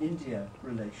China-India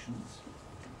relations,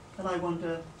 and I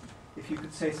wonder if you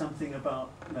could say something about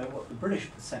what the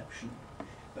British perception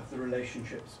of the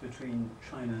relationships between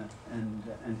China and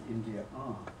India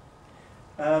are.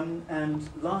 And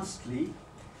lastly,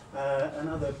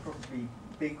 another probably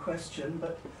big question,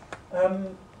 but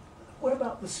what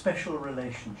about the special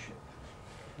relationship?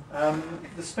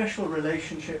 The special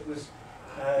relationship was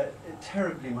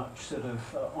terribly much sort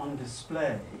of on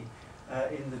display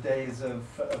in the days of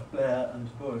Blair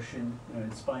and Bush, in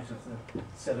spite of the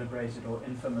celebrated or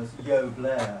infamous Yo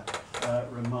Blair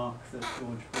remark that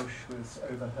George Bush was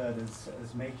overheard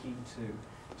as making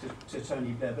to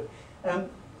Tony Blair.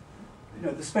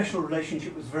 But the special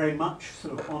relationship was very much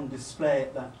sort of on display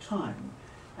at that time,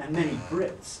 and many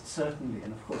Brits certainly,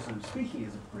 and of course I'm speaking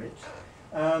as a Brit,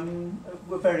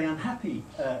 were very unhappy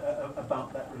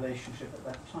about that relationship at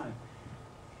that time.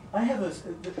 I have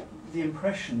the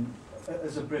impression,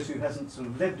 as a Brit who hasn't sort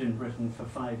of lived in Britain for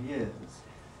 5 years,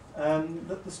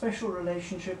 that the special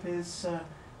relationship is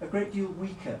a great deal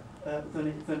weaker than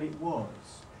it was.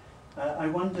 I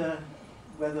wonder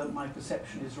whether my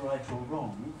perception is right or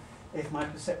wrong. If my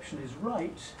perception is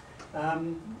right,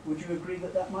 would you agree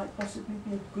that that might possibly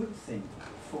be a good thing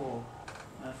for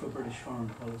British foreign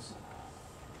policy?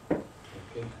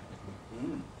 Okay.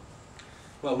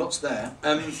 Well, lots there.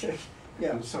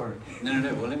 Yeah, I'm sorry.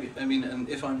 No. Well,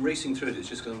 if I'm racing through it, it's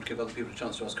just going to give other people a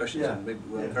chance to ask questions, Yeah. and maybe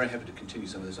we're very happy to continue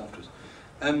some of this afterwards.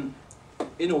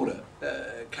 In order,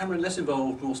 Cameron less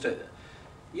involved, more state.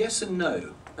 Yes and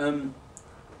no.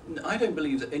 I don't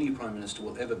believe that any Prime Minister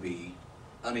will ever be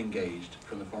unengaged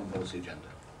from the foreign policy agenda,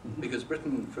 because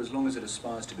Britain, for as long as it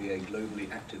aspires to be a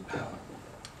globally active power,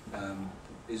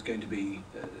 is going to be,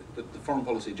 the foreign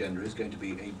policy agenda is going to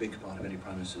be a big part of any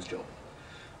Prime Minister's job.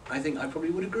 I think I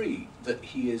probably would agree that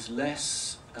he is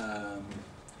less...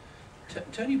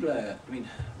 Tony Blair, he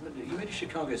made a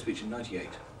Chicago speech in '98,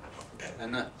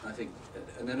 and that, I think,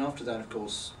 and then after that, of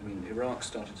course, Iraq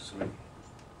started to sort of,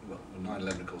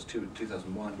 9/11, of course,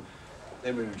 2001,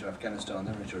 then we went into Afghanistan,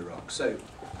 then we went into Iraq. So,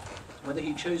 whether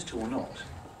he chose to or not,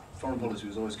 foreign policy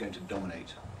was always going to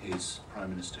dominate his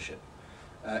Prime Ministership.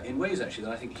 In ways, actually,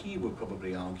 that I think he would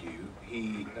probably argue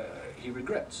he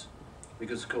regrets.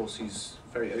 Because, of course, he's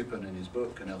very open in his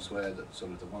book and elsewhere that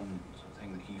sort of the one sort of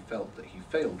thing that he felt that he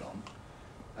failed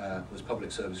on was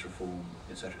public service reform,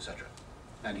 etc., etc.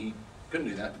 And he couldn't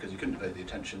do that because he couldn't devote the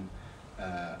attention.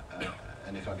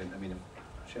 And if I can,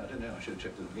 actually, I don't know, I should have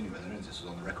checked at the beginning whether this was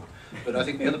on the record. But I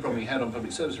think the other problem he had on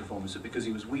public service reform is that because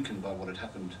he was weakened by what had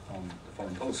happened on the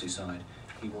foreign policy side,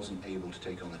 he wasn't able to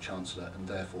take on the Chancellor and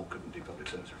therefore couldn't do public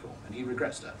service reform. And he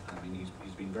regrets that.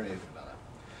 He's been very open about that.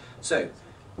 So,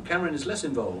 Cameron is less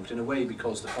involved in a way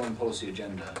because the foreign policy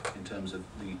agenda, in terms of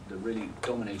the really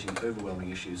dominating, overwhelming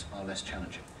issues, are less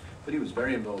challenging. But he was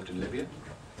very involved in Libya.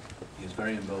 He is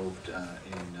very involved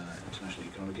in international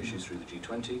economic issues through the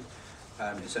G20,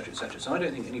 etc., etc. So I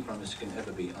don't think any Prime Minister can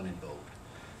ever be uninvolved.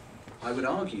 I would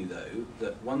argue, though,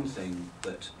 that one thing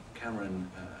that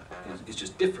Cameron is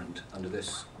just different under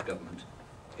this government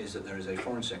is that there is a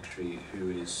Foreign Secretary who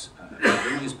is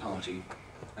within his party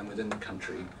and within the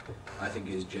country, I think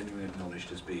is genuinely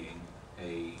acknowledged as being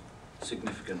a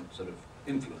significant sort of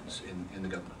influence in the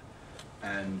government.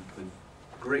 And with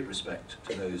great respect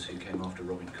to those who came after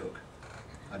Robin Cook,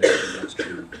 I don't think that's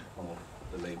true of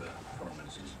the Labour foreign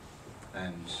ministers.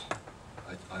 And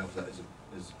I offer that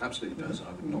as absolutely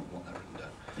personal. I would not want that written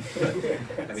down.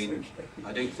 But,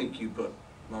 I don't think you put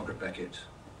Margaret Beckett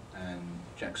and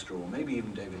Jack Straw, maybe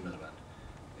even David Miliband,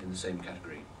 in the same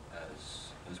category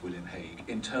as William Hague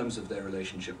in terms of their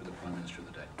relationship with the Prime Minister of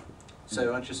the day.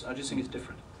 So I just think it's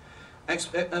different.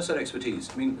 Outside expertise,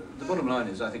 the bottom line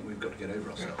is I think we've got to get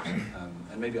over ourselves.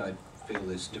 And maybe I feel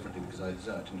this differently because I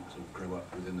didn't sort of grow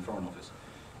up within the Foreign Office.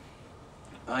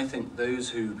 I think those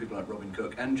who people like Robin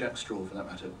Cook and Jack Straw, for that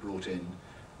matter, brought in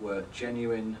were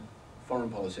genuine foreign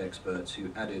policy experts who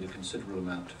added a considerable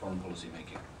amount to foreign policy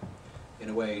making in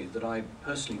a way that I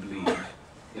personally believe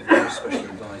if our special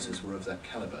advisors were of that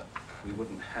calibre, we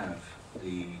wouldn't have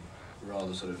the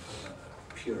rather sort of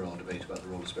puerile debate about the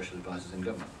role of special advisors in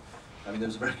government. There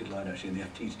was a very good line actually in the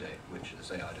FT today, which,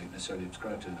 as I say, I don't necessarily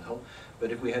subscribe to in the whole,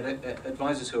 but if we had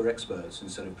advisors who are experts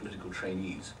instead of political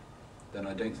trainees, then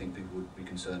I don't think people would be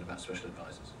concerned about special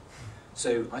advisors.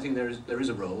 So I think there is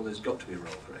a role, there's got to be a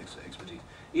role for expertise.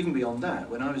 Even beyond that,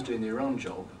 when I was doing the Iran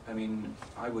job, I mean,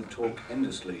 I would talk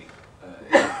endlessly,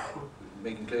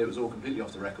 making clear it was all completely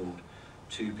off the record,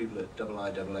 to people at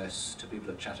IISS, to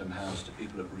people at Chatham House, to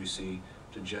people at RUSI,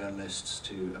 to journalists,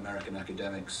 to American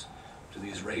academics, to the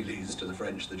Israelis, to the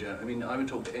French, the Germans. I mean, I would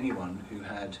talk to anyone who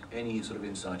had any sort of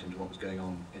insight into what was going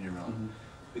on in Iran,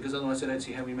 because otherwise I don't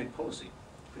see how we make policy.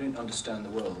 We don't understand the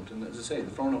world, and as I say,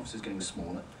 the Foreign Office is getting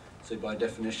smaller, so by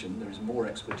definition there is more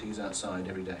expertise outside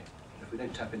every day. If we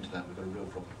don't tap into that, we've got a real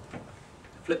problem.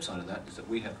 The flip side of that is that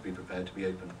we have to be prepared to be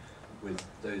open with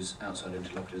those outside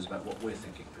interlocutors about what we're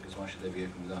thinking, because why should they be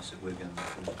open with us if we're going to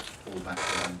fall back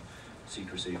on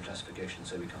secrecy and classification,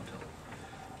 so we can't tell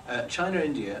them.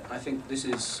 China-India, I think this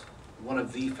is one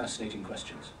of the fascinating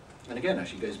questions. And again,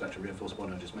 actually goes back to reinforce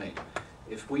what I just made.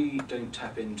 If we don't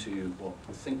tap into what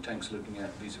think tanks are looking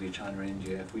at vis-a-vis China and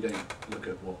India, if we don't look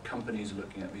at what companies are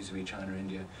looking at vis-a-vis China and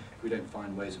India, if we don't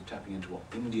find ways of tapping into what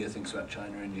India thinks about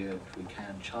China and India, if we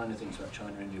can, China thinks about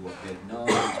China and India, what Vietnam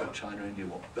thinks about China and India,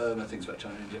 what Burma thinks about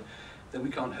China and India, then we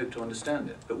can't hope to understand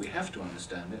it. But we have to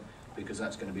understand it, because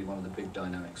that's going to be one of the big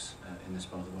dynamics in this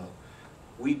part of the world.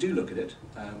 We do look at it.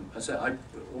 As I say,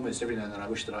 almost every now and then I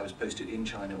wish that I was posted in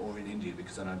China or in India,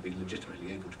 because then I'd be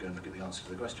legitimately able to go and look at the answer to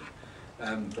the question.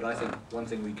 But I think one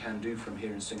thing we can do from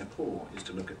here in Singapore is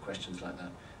to look at questions like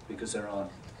that, because there are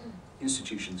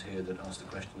institutions here that ask the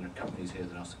question, there are companies here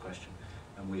that ask the question,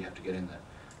 and we have to get in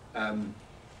there.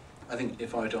 I think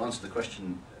if I were to answer the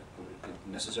question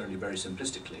necessarily very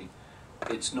simplistically,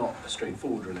 it's not a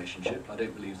straightforward relationship. I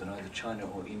don't believe that either China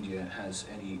or India has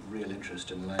any real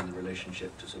interest in allowing the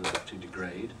relationship to sort of to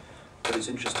degrade. But it's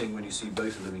interesting when you see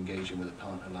both of them engaging with a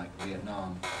partner like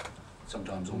Vietnam,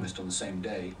 sometimes almost on the same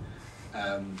day.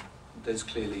 There's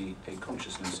clearly a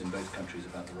consciousness in both countries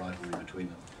about the rivalry between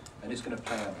them, and it's going to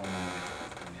play out one way or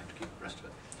the other, and we have to keep abreast of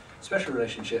it. Special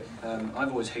relationship,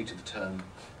 I've always hated the term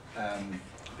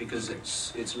because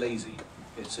it's lazy.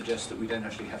 It suggests that we don't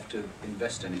actually have to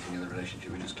invest anything in the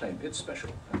relationship, we just claim it's special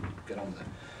and get on with it.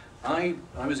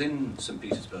 I was in St.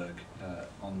 Petersburg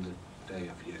on the day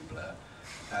of Yo Blair,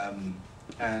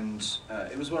 and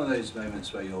it was one of those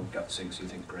moments where your gut sinks, you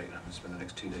think, great, I'm going to spend the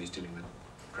next 2 days dealing with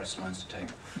press lines to take.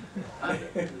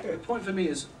 The point for me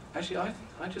is, actually,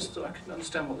 I just thought I couldn't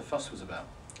understand what the fuss was about.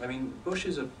 I mean, Bush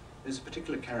is a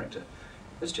particular character.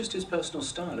 It's just his personal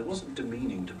style. It wasn't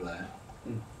demeaning to Blair.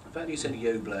 The fact he said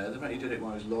Yo Blair, the fact he did it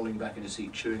while he was lolling back in his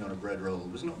seat chewing on a bread roll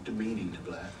was not demeaning to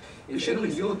Blair. It should have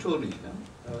been your Tony,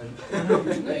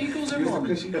 no, he calls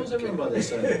everyone by their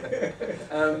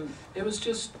surname. It was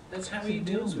just, that's how he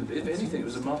deals with it. If anything, it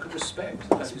was a mark of respect.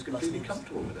 The fact he was completely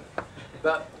comfortable with it.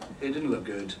 But it didn't look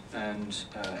good, and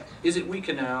is it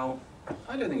weaker now?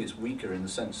 I don't think it's weaker in the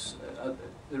sense,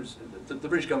 the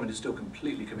British government is still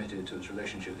completely committed to its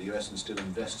relationship with the US and still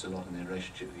invests a lot in their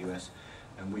relationship with the US,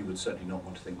 and we would certainly not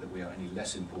want to think that we are any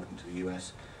less important to the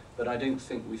US, but I don't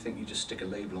think we think you just stick a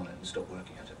label on it and stop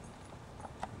working at it.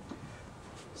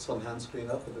 Some hands going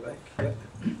up at the back. Yep.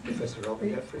 Professor Robert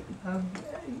Jeffrey.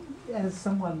 As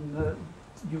someone,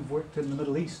 you've worked in the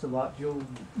Middle East a lot, you'll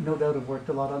no doubt have worked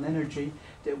a lot on energy.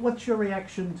 What's your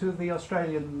reaction to the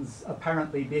Australians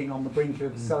apparently being on the brink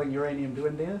of selling uranium to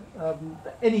India?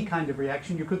 Any kind of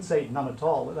reaction, you could say none at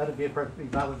all, but that'd be a perfectly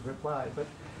valid reply. But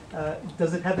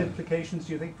does it have implications,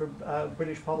 do you think, for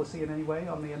British policy in any way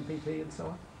on the NPT and so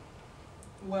on?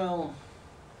 Well,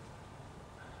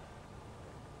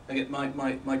 again,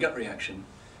 my gut reaction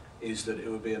is that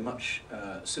it would be a much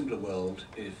simpler world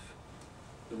if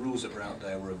the rules that were out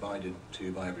there were abided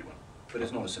to by everyone. But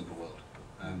it's not a simple world.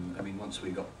 I mean, once we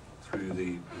got through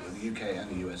the UK and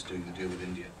the US doing the deal with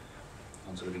India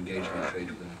on sort of engaging in trade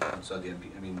with them outside the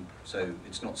NPT, I mean, so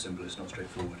it's not simple, it's not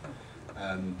straightforward.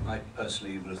 I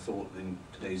personally would have thought in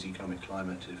today's economic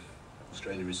climate, if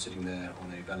Australia is sitting there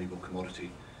on a valuable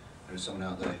commodity, there is someone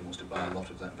out there who wants to buy a lot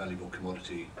of that valuable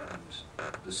commodity,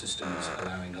 and the system is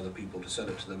allowing other people to sell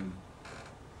it to them,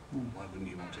 why wouldn't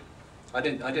you want it? I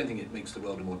don't think it makes the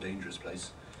world a more dangerous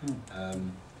place. I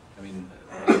mean,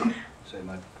 say the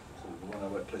one I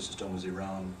worked closest on was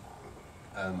Iran.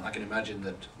 I can imagine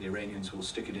that the Iranians will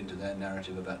stick it into their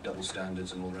narrative about double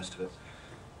standards and all the rest of it,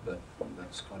 but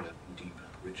that's quite a deep,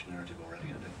 rich narrative already.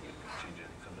 I don't think it can change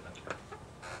anything fundamentally.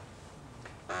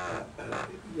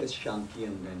 Yes, Shanti,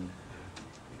 and then.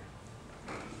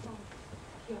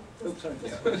 Oh, sorry.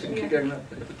 Yeah. Keep going now.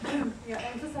 Yeah,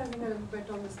 emphasizing a bit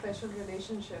on the special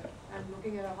relationship and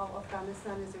looking at how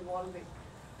Afghanistan is evolving.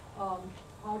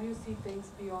 How do you see things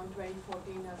beyond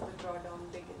 2014 as the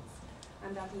drawdown begins?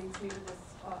 And that links me to this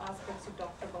aspects you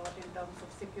talked about in terms of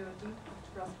security,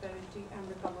 prosperity, and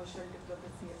the commercial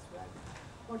diplomacy as well.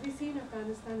 What we see in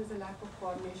Afghanistan is a lack of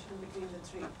coordination between the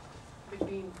three,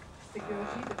 between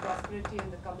security, the prosperity,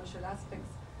 and the commercial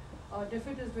aspects.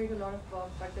 DFID is doing a lot of work,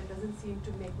 but that doesn't seem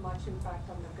to make much impact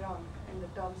on the ground in the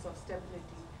terms of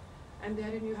stability. And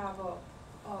therein you have a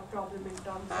problem in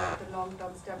terms of the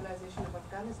long-term stabilization of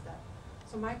Afghanistan.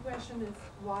 So my question is,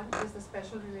 one, is the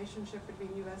special relationship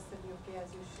between US and UK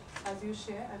as you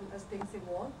share and as things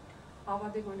evolve, how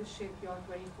are they going to shape beyond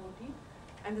 2040?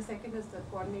 And the second is the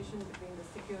coordination between the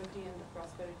security and the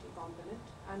prosperity component.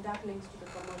 And that links to the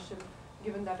commercial,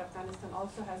 given that Afghanistan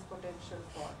also has potential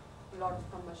for a lot of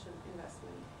commercial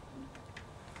investment.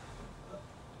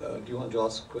 Do you want to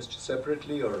ask questions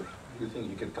separately, or do you think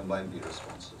you can combine the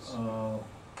responses? So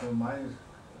mine is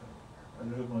a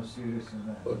little more serious than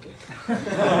that. Okay.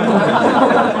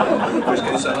 In which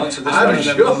case I'll answer this I'm one and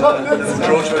sure. then we'll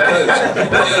draw to a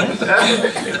close.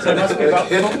 So it must be about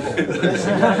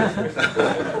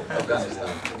Afghanistan.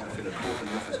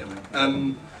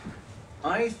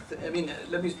 I mean,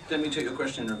 let me take your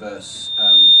question in reverse.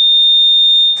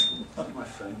 My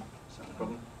phone, is that the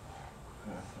problem?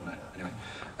 No, anyway.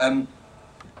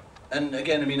 And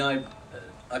again, I mean,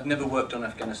 I've never worked on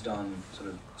Afghanistan sort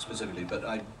of specifically, but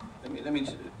let me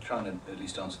try and at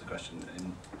least answer the question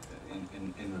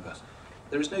in reverse.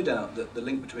 There is no doubt that the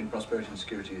link between prosperity and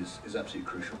security is absolutely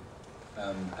crucial.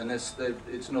 And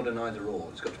it's not an either or,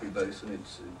 it's got to be both. And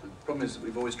the problem is that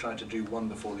we've always tried to do one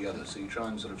before the other. So you try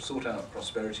and sort of sort out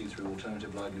prosperity through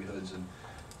alternative livelihoods and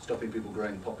stopping people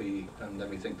growing poppy, and then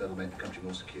we think that'll make the country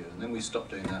more secure. And then we stop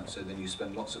doing that, so then you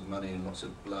spend lots of money and lots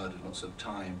of blood and lots of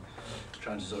time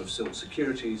trying to sort of sort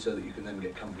security so that you can then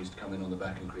get companies to come in on the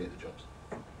back and create the jobs.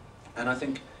 And I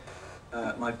think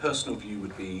my personal view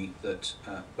would be that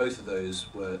both of those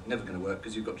were never going to work,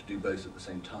 because you've got to do both at the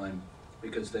same time,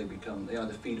 because they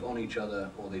either feed on each other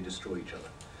or they destroy each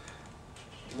other.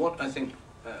 What I think,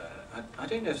 I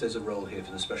don't know if there's a role here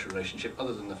for the special relationship,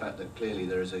 other than the fact that clearly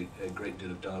there is a great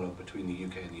deal of dialogue between the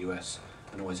UK and the US,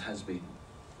 and always has been,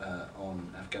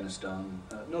 on Afghanistan,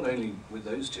 not only with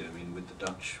those two, I mean with the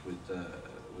Dutch, with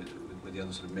the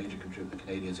other sort of major contributors, the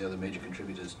Canadians, the other major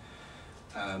contributors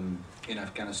in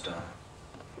Afghanistan.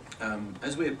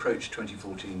 As we approach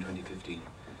 2014, 2015,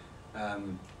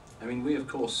 I mean, we of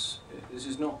course, this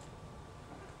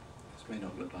may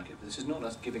not look like it, but this is not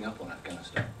us giving up on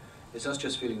Afghanistan. It's us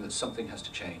just feeling that something has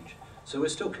to change. So we're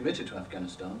still committed to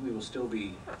Afghanistan. We will still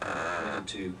be committed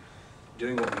to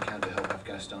doing what we can to help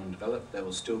Afghanistan develop. There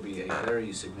will still be a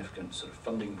very significant sort of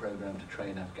funding program to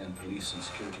train Afghan police and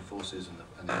security forces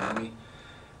and the army.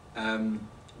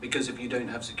 Because if you don't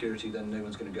have security, then no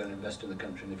one's going to go and invest in the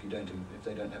country, and if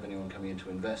they don't have anyone coming in to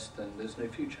invest, then there's no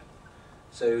future.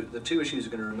 So the two issues are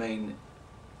going to remain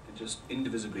just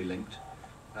indivisibly linked.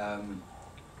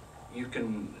 You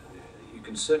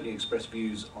can certainly express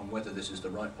views on whether this is the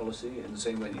right policy, in the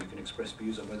same way that you can express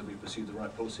views on whether we pursued the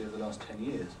right policy over the last 10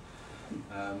 years.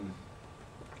 I'm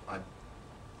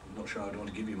not sure I would want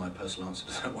to give you my personal answer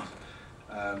to that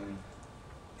one.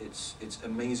 It's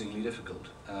amazingly difficult.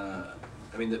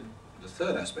 I mean, the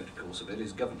third aspect, of course, of it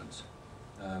is governance.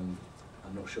 I'm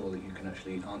not sure that you can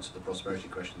actually answer the prosperity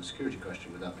question, the security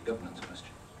question, without the governance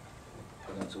question.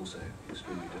 So that's also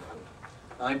extremely difficult.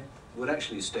 I would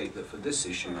actually state that for this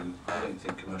issue, I don't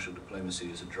think commercial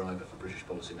diplomacy is a driver for British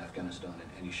policy in Afghanistan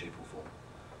in any shape or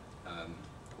form.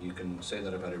 You can say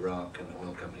that about Iraq and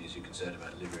oil companies, you can say it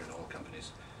about Libya and oil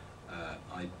companies.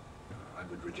 I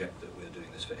would reject that we're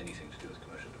doing this for anything to do with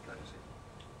commercial diplomacy.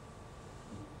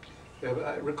 Yeah, but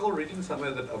I recall reading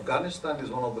somewhere that Afghanistan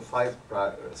is one of the 5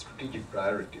 strategic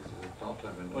priorities. Is it not?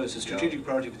 I mean, well, it's a strategic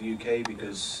priority for the UK,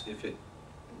 because if it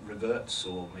reverts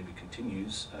or maybe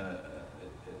continues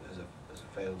as a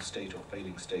failed state or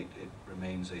failing state, it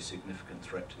remains a significant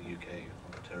threat to the UK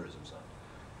on the terrorism side.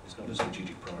 It's not a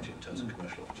strategic priority in terms of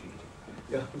commercial opportunity.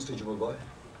 Yeah, Mr. Jamalbhai.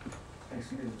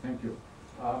 Thank you.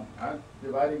 I'm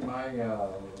dividing my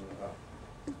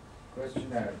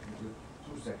questionnaire into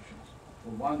 2 sections.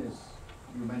 Well, one is,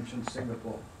 you mentioned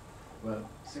Singapore. Well,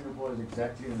 Singapore is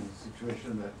exactly in the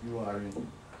situation that you are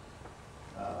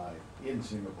in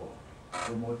Singapore,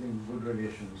 promoting good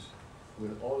relations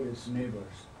with all its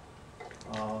neighbors.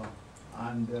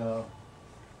 And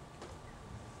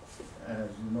as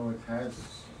you know, it's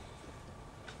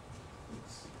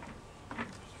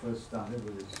first started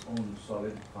with its own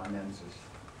solid finances,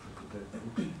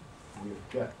 which we have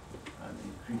kept and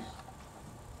increased.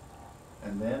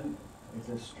 And then it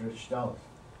has stretched out.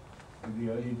 In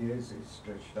the early days, it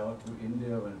stretched out to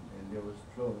India when India was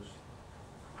closed.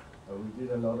 We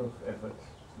did a lot of effort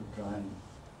to try and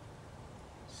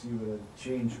see whether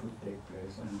change could take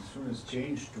place. And as soon as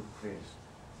change took place,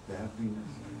 there have been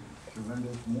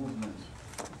tremendous movements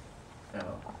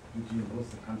between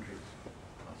both the countries,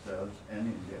 ourselves and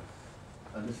India.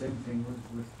 And the same thing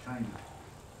with China.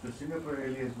 So Singapore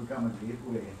really has become a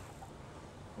gateway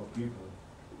for people,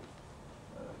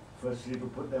 firstly to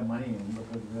put their money in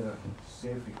because we're a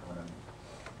safe economy.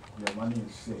 Their money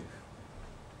is safe.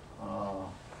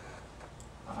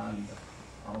 And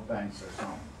our banks are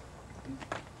sound.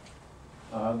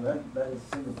 That is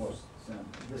Singapore's stand.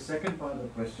 The second part of the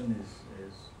question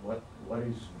is what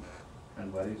is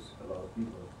and worries a lot of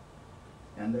people,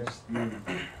 and that's the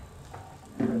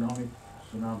economic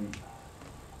tsunami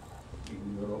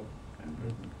in Europe and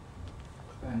Britain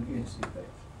and its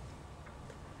effect.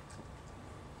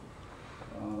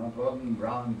 Gordon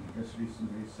Brown just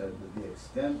recently said that the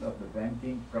extent of the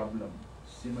banking problem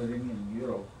simmering in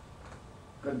Europe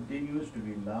continues to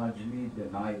be largely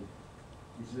denied.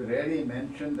 It's rarely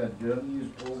mentioned that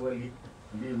Germany's overly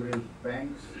leveraged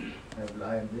banks have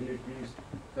liabilities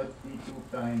 32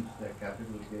 times their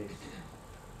capital base.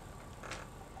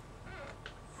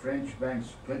 French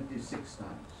banks 26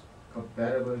 times.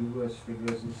 Comparable US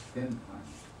figures is 10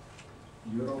 times.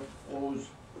 Europe owes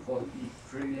 40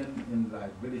 trillion in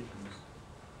liabilities,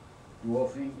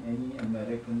 dwarfing any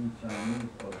American, Chinese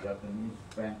or Japanese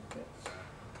bank debts.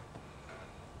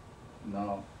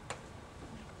 Now,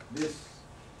 this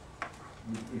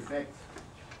will affect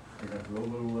in a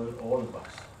global world all of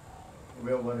us.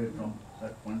 We are worried from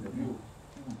that point of view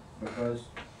because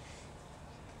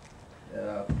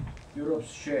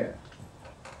Europe's share,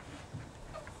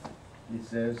 it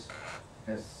says,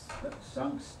 has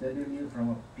sunk steadily from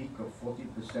a peak of 40%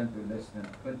 to less than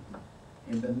 20%.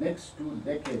 In the next 2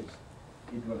 decades,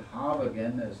 it will halve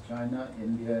again as China,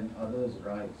 India, and others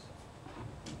rise.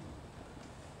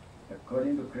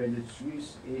 According to Credit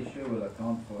Suisse, Asia will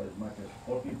account for as much as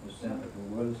 40% of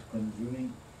the world's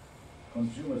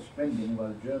consumer spending,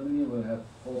 while Germany will have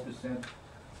 4%,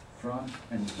 France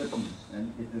and Britain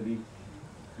and Italy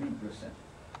 3%.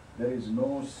 There is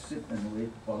no sit and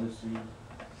wait policy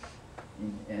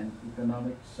in an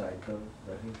economic cycle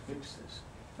that will fix this.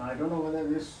 Now, I don't know whether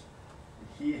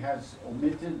he has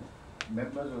omitted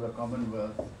members of the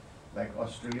Commonwealth like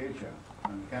Australasia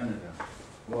and Canada,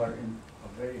 who are in a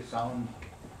very sound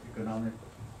economic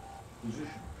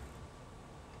position.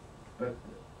 But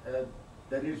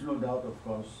there is no doubt, of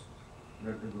course,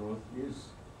 that the growth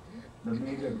is, the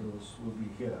major growth will be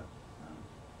here,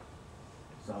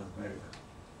 South America.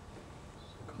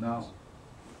 Now,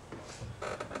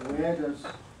 where does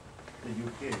the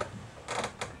UK,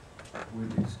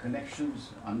 with its connections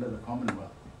under the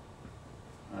Commonwealth,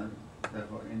 and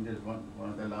therefore India is one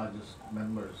of the largest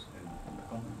members in the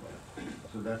Commonwealth,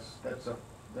 so that's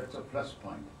a plus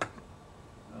point.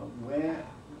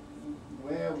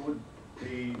 Where would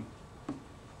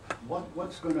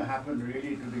what's going to happen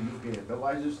really to the UK? The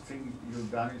wisest thing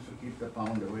you've done is to keep the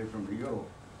pound away from the euro,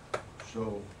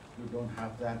 so you don't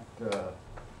have that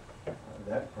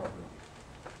that problem.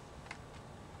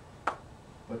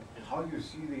 But how do you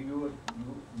see the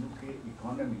UK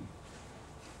economy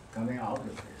coming out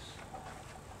of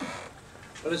this?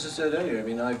 Well, as I said earlier, I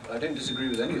mean, I don't disagree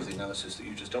with any of the analysis that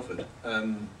you just offered.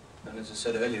 And as I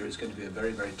said earlier, it's going to be a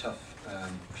very, very tough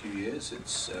few years.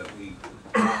 We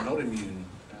are not immune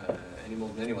any more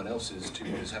than anyone else is to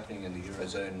what is happening in the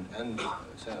Eurozone, and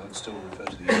so I would still refer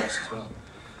to the US as well,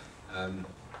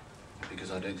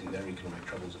 because I don't think their economic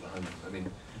troubles are behind them. I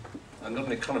mean, I'm not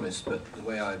an economist, but the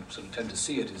way I sort of tend to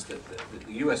see it is that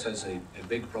the US has a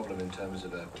big problem in terms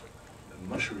of a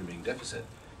mushrooming deficit.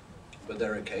 But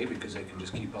they're okay because they can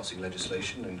just keep passing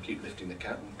legislation and keep lifting the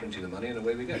cap and printing the money, and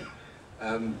away we go.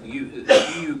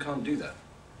 The EU can't do that.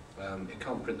 It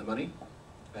can't print the money,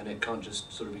 and it can't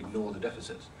just sort of ignore the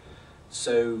deficits.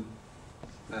 So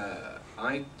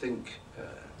I think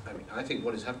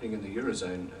what is happening in the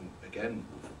Eurozone, and again,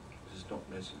 this is not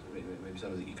necessarily maybe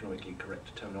some of the economically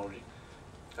correct terminology.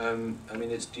 I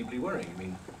mean, it's deeply worrying. I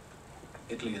mean,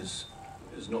 Italy is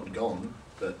not gone,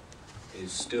 but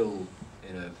is still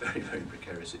in a very, very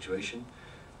precarious situation.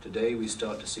 Today we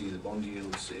start to see the bond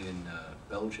yields in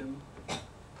Belgium,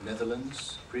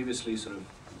 Netherlands. Previously, sort of,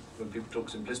 when people talk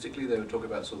simplistically, they would talk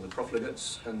about sort of the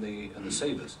profligates and the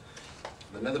savers.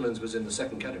 The Netherlands was in the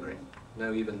second category.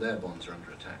 Now even their bonds are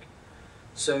under attack.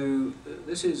 So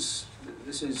this is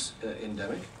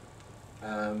endemic.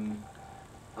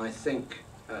 I think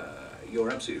you're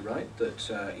absolutely right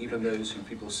that even those who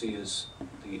people see as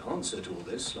the answer to all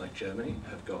this, like Germany,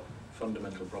 have got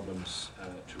fundamental problems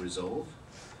to resolve.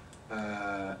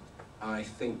 I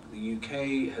think the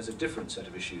UK has a different set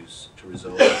of issues to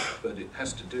resolve, but it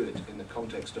has to do it in the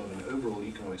context of an overall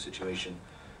economic situation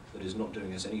that is not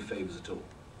doing us any favours at all.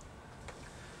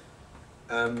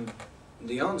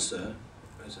 The answer,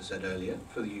 as I said earlier,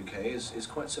 for the UK is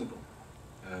quite simple.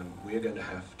 We are going to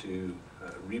have to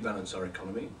rebalance our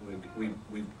economy.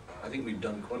 I think we've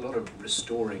done quite a lot of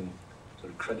restoring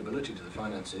sort of credibility to the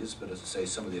finances, but as I say,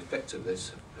 some of the effects of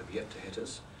this have yet to hit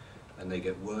us, and they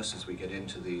get worse as we get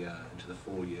into the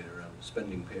 4-year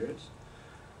spending periods.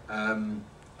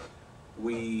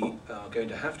 We are going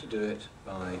to have to do it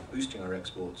by boosting our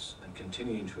exports and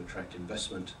continuing to attract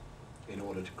investment in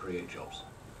order to create jobs.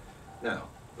 Now,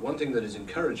 the one thing that is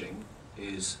encouraging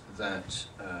is that,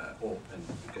 and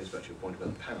it goes back to your point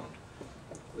about the pound,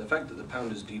 the fact that the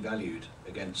pound has devalued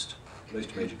against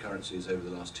most major currencies over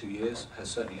the last 2 years has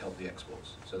certainly helped the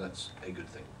exports, so that's a good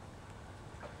thing.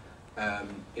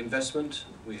 Investment,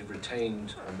 we have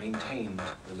retained or maintained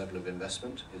the level of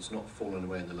investment. It's not fallen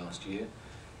away in the last year,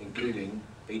 including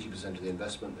 80% of the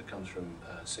investment that comes from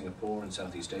Singapore and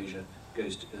Southeast Asia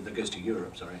that goes to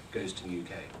Europe, goes to the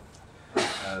UK.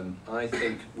 I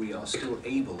think we are still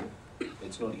able,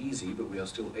 it's not easy, but we are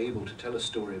still able to tell a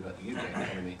story about the UK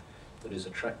economy that is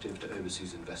attractive to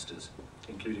overseas investors,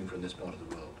 including from this part of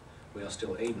the world. We are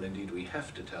still able, indeed we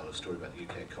have to tell a story about the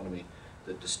UK economy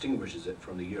that distinguishes it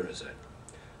from the Eurozone.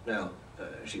 Now,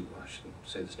 actually, well, I shouldn't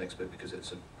say this next bit because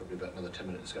it's probably about another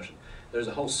 10-minute discussion. There's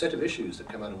a whole set of issues that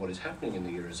come out of what is happening in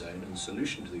the Eurozone and the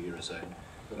solution to the Eurozone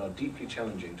that are deeply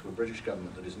challenging to a British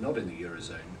government that is not in the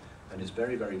Eurozone and is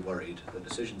very, very worried that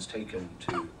decisions taken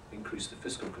to increase the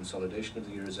fiscal consolidation of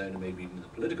the Eurozone and maybe even the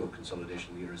political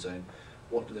consolidation of the Eurozone,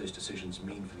 what do those decisions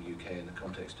mean for the UK in the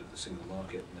context of the single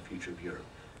market and the future of Europe?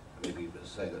 Maybe,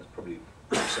 as I say, that's probably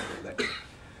a separate lecture.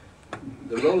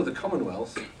 The role of the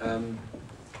Commonwealth, I'm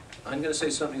going to say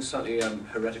something slightly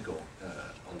heretical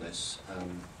on this.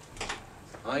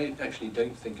 I actually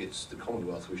don't think it's the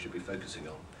Commonwealth we should be focusing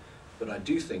on, but I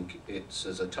do think it's,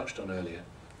 as I touched on earlier,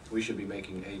 we should be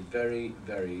making a very,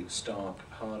 very stark,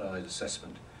 hard-eyed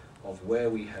assessment of where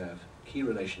we have key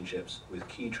relationships with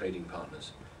key trading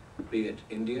partners, be it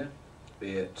India,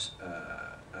 be it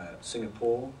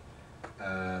Singapore,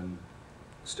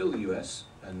 still the US,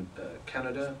 and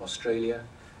Canada, Australia,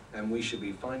 and we should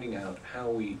be finding out how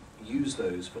we use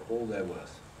those for all they're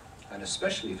worth. And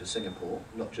especially for Singapore,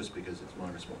 not just because it's my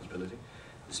responsibility,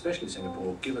 especially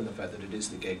Singapore, given the fact that it is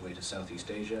the gateway to Southeast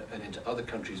Asia and into other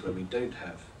countries where we don't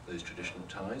have those traditional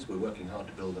ties. We're working hard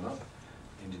to build them up.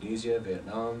 Indonesia,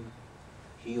 Vietnam,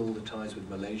 heal the ties with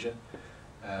Malaysia.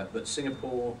 But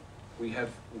Singapore, we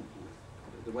have,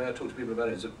 the way I talk to people about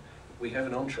it is that we have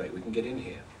an entree, we can get in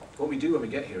here. What we do when we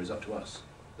get here is up to us.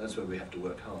 That's where we have to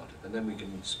work hard. And then we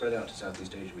can spread out to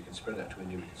Southeast Asia, we can spread out to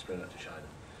India, we can spread out to China.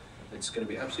 It's going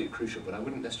to be absolutely crucial, but I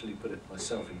wouldn't necessarily put it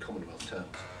myself in Commonwealth terms.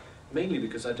 Mainly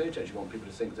because I don't actually want people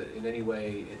to think that in any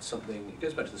way it's something, it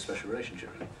goes back to the special relationship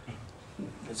really.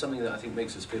 It's something that I think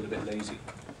makes us feel a bit lazy.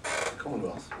 The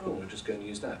Commonwealth, oh, we're just going to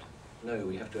use that. No,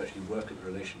 we have to actually work at the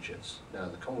relationships. Now,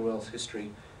 the Commonwealth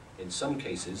history, in some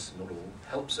cases, not all,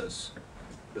 helps us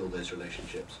build those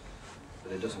relationships,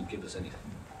 but it doesn't give us anything.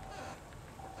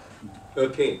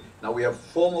 Okay, now we have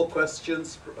 4 more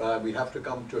questions. We have to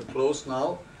come to a close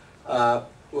now,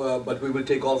 but we will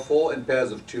take all 4 in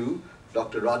pairs of 2.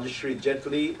 Dr. Rajeshri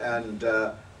Jetli and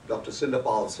Dr.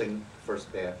 Sindapal Singh,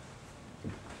 first pair.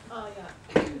 I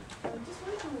just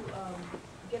wanted to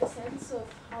get a sense of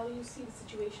how you see the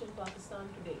situation in Pakistan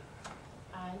today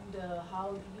and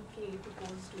how the UK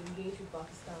proposed to engage with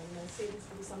Pakistan. And I say this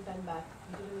because some time back,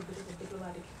 we did a bit of a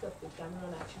diplomatic hiccup with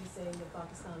Cameron actually saying that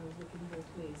Pakistan was looking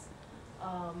both ways.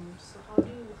 So how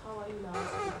are you now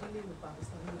dealing with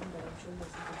Pakistan, given that I'm sure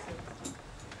there's some concerns?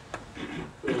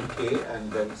 Okay,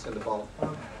 and then Sindapal.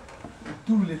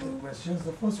 2 related questions.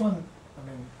 The first one, I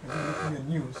mean, looking at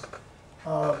news,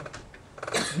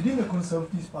 within the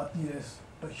Conservative Party, there's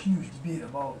a huge debate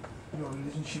about your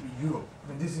relationship with Europe. I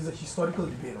mean, this is a historical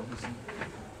debate, obviously.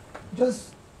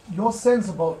 Just your sense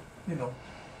about, you know,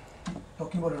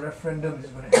 talking about a referendum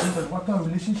is going to happen, what kind of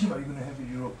relationship are you going to have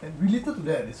with Europe? And related to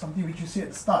that is something which you said at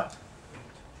the start.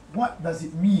 What does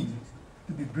it mean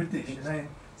to be British? And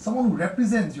someone who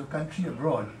represents your country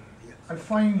abroad, I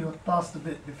find your task a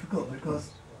bit difficult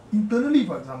because internally,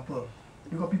 for example,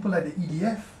 you've got people like the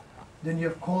EDF, then you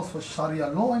have calls for Sharia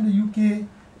law in the UK,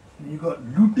 and you've got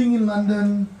looting in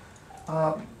London.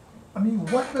 I mean,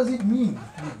 what does it mean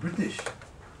to be British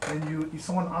when if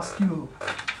someone asks you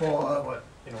for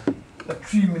a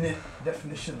 3-minute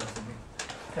definition or something?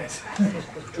 Thanks.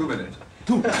 2 minutes.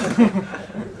 2.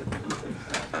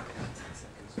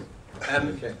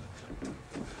 Okay.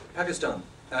 Pakistan.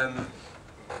 I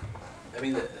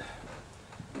mean,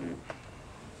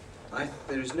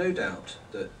 there is no doubt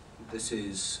that this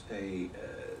is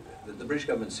that the British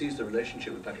government sees the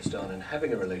relationship with Pakistan and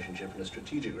having a relationship and a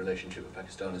strategic relationship with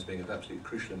Pakistan as being of absolute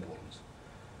crucial importance.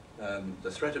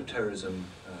 The threat of terrorism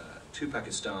to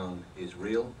Pakistan is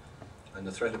real, and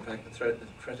the threat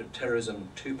of terrorism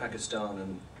to Pakistan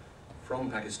and from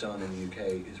Pakistan in the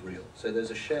UK is real. So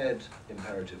there's a shared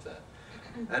imperative there.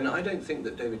 And I don't think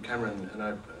that David Cameron, and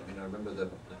I remember the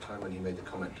time when he made the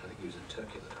comment, I think he was in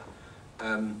Turkey at the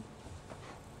time,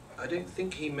 I don't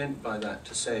think he meant by that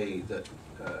to say that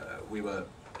we were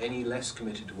any less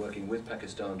committed to working with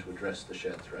Pakistan to address the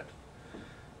shared threat.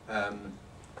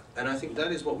 And I think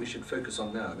that is what we should focus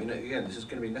on now. I mean, again, this is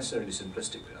going to be necessarily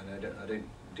simplistic, and I don't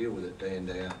deal with it day in,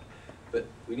 day out. But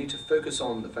we need to focus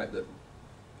on the fact that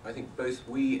I think both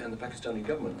we and the Pakistani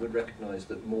government would recognise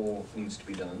that more needs to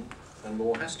be done, and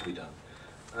more has to be done.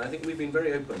 And I think we've been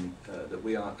very open that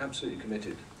we are absolutely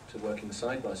committed to working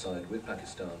side by side with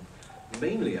Pakistan,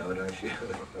 mainly, I would actually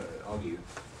argue,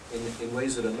 in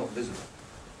ways that are not visible.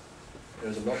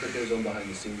 There is a lot that goes on behind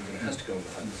the scenes, and it has to go on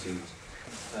behind the scenes.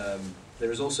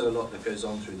 There is also a lot that goes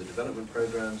on through the development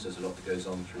programs. There's a lot that goes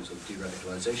on through sort of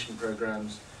de-radicalisation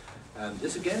programs.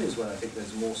 This again is where I think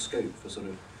there's more scope for sort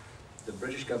of the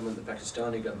British government, the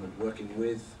Pakistani government working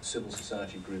with civil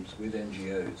society groups, with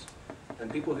NGOs,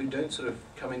 and people who don't sort of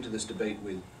come into this debate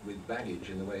with baggage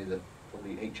in the way that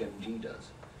probably HMG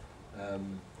does.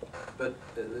 But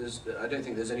I don't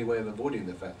think there's any way of avoiding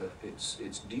the fact that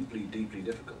it's deeply, deeply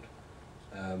difficult.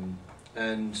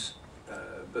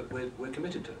 But we're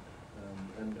committed to it.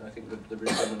 And I think the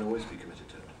British government will always be committed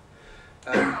to it.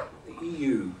 The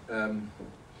EU,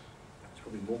 it's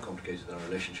probably more complicated than our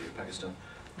relationship with Pakistan.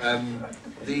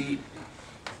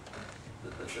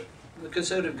 The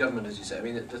Conservative government, as you say, I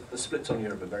mean, the splits on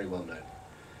Europe are very well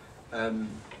known.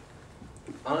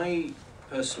 I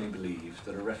personally believe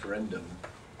that a referendum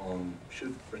on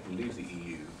should Britain leave the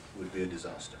EU would be a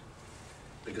disaster,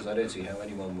 because I don't see how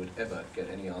anyone would ever get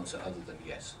any answer other than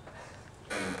yes.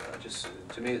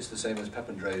 To me, it's the same as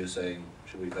Papandreou saying,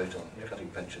 should we vote on cutting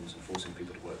pensions and forcing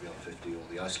people to work beyond 50, or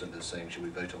the Icelanders saying, should we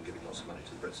vote on giving lots of money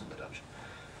to the Brits and the Dutch?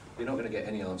 You're not going to get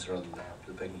any answer other than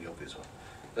the patently obvious one.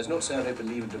 That's not to say I don't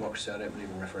believe in democracy, I don't believe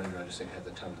in referenda, I just think I have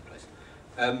the time and the place.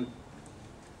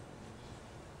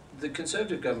 The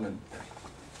Conservative government,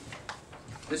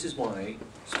 this is why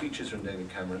speeches from David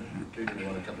Cameron, including the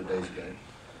one a couple of days ago,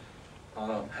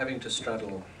 are having to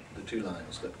straddle the two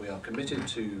lines, that we are committed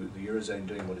to the Eurozone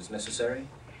doing what is necessary,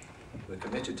 we're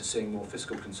committed to seeing more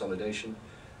fiscal consolidation,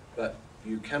 but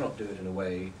you cannot do it in a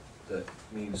way that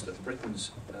means that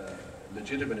Britain's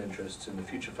legitimate interests in the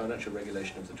future financial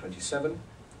regulation of the 27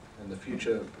 and the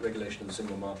future regulation of the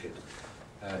single market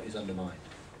is undermined.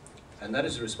 And that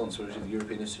is the responsibility of the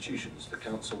European institutions, the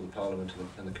Council, the Parliament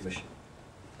and the Commission.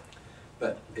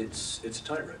 But it's a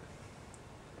tightrope.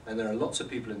 And there are lots of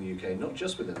people in the UK, not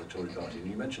just within the Tory party, and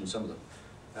you mentioned some of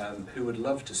them, who would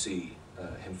love to see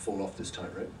him fall off this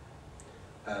tightrope,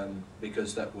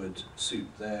 because that would suit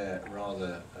their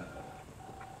rather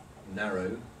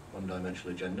narrow,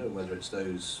 one-dimensional agenda, whether it's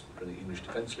those from the English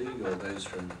Defence League or those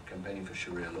from campaigning for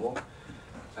Sharia law.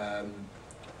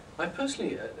 I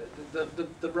personally,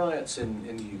 the riots in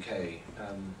the UK,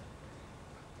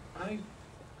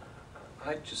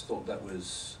 I just thought that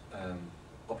was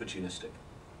opportunistic.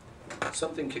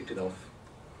 Something kicked it off.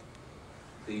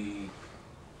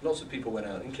 Lots of people went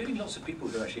out, including lots of people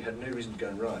who actually had no reason to go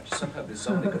and riot, somehow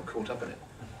bizarrely got caught up in it.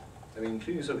 I mean,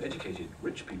 including sort of educated,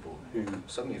 rich people who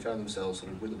suddenly found themselves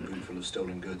sort of with a boot full of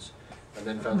stolen goods, and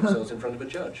then found themselves in front of a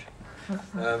judge.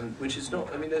 Which is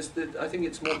not, I mean, I think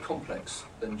it's more complex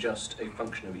than just a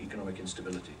function of economic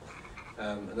instability.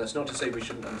 And that's not to say we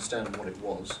shouldn't understand what it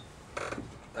was.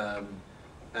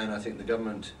 And I think the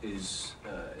government is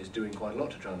doing quite a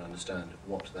lot to try and understand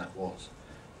what that was.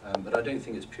 But I don't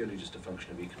think it's purely just a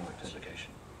function of economic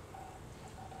dislocation.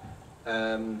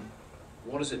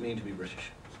 What does it mean to be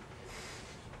British?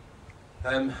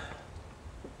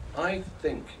 I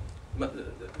think,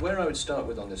 where I would start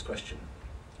with on this question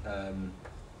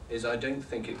is I don't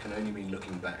think it can only mean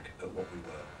looking back at what we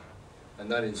were. And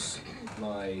that is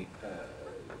my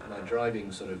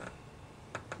driving sort of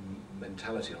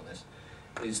mentality on this,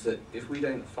 is that if we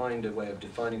don't find a way of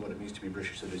defining what it means to be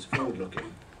British that is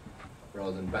forward-looking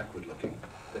rather than backward-looking,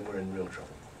 then we're in real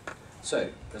trouble. So,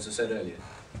 as I said earlier,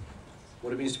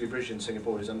 what it means to be British in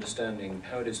Singapore is understanding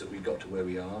how it is that we got to where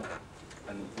we are,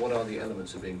 and what are the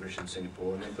elements of being British in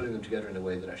Singapore, and then putting them together in a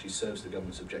way that actually serves the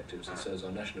government's objectives and serves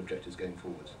our national objectives going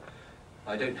forwards.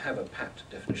 I don't have a pat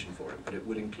definition for it, but it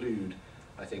would include,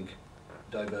 I think,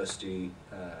 diversity,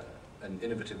 an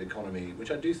innovative economy,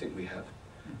 which I do think we have.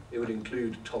 It would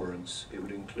include tolerance, it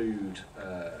would include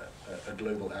a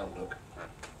global outlook.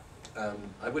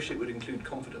 I wish it would include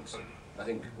confidence. I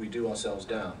think we do ourselves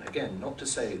down. Again, not to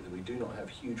say that we do not have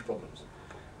huge problems,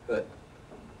 but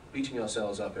beating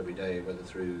ourselves up every day, whether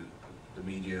through the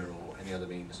media or any other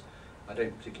means, I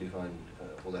don't particularly find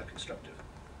all that constructive.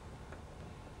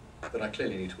 But I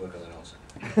clearly need to work on that answer.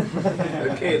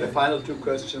 Okay, the final two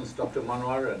questions, Dr.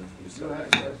 Manwar and You Mr. had a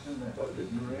question that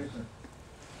you raised.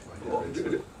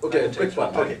 Okay, quick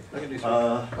one. Okay. I can do three.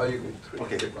 Oh, you go three.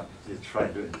 Okay, Quick one. you try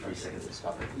and do it in 3 seconds.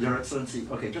 Your Excellency,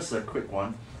 okay, just a quick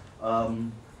one.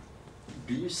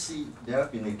 Do you see, there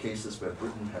have been cases where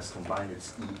Britain has combined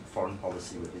its foreign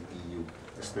policy with the EU,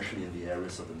 especially in the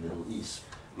areas of the Middle East?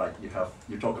 Like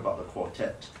you talk about the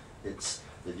quartet, it's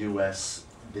the US,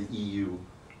 the EU,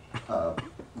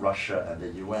 Russia and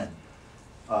the UN.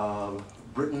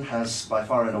 Britain has by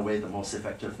far and away the most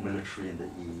effective military in the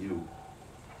EU.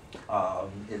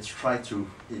 It's tried to,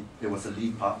 it was a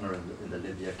lead partner in the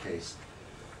Libya case.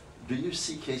 Do you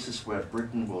see cases where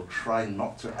Britain will try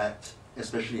not to act,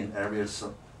 especially in areas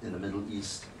in the Middle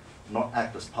East, not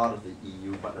act as part of the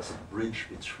EU, but as a bridge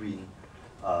between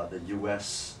the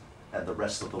US and the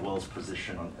rest of the world's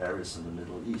position on areas in the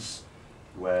Middle East,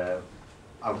 where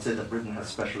I would say that Britain has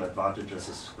special advantages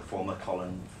as the former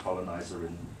colonizer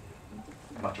in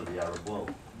much of the Arab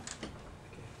world?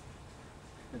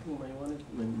 I think my one is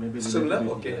maybe Similar,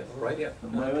 related okay, to- all right, yeah.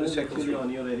 My one is Second actually three. on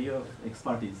your area of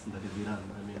expertise, that is Iran.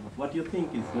 I mean, what do you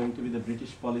think is going to be the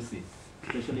British policy,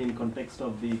 especially in context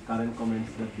of the current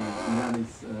comments that Iran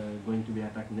is going to be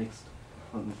attacked next,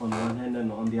 on one hand,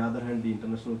 and on the other hand, the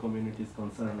international community is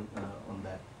concerned on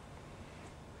that.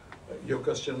 Your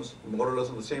questions more or less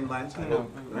on the same lines? I No,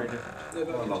 hope? very different. No,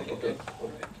 but I can No, take it.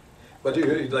 okay. But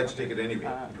you'd like to take it anyway?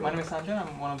 My name is Sanjay.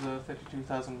 I'm one of the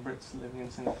 32,000 Brits living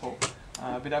in Singapore.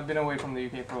 But I've been away from the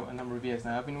UK for a number of years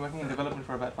now. I've been working in development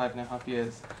for about 5.5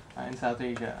 years in South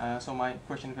Asia. So my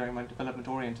question is very much development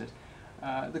oriented.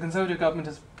 The Conservative government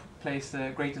has placed a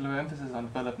great deal of emphasis on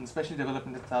development, especially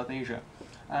development in South Asia.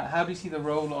 How do you see the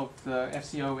role of the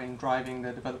FCO in driving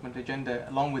the development agenda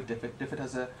along with DFID? DFID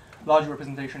has a large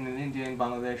representation in India, in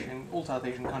Bangladesh, in all South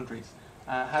Asian countries.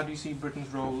 How do you see Britain's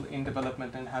role in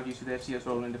development, and how do you see the FCO's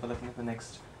role in development in the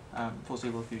next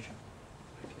foreseeable future?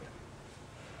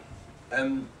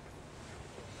 Actually,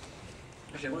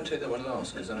 I might take that one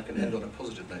last, because then I can end on a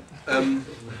positive note. I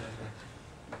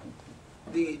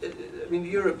mean, the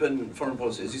European foreign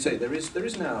policy, as you say, there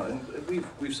is now, and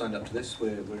we've signed up to this.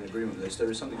 We're in agreement with this. There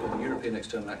is something called the European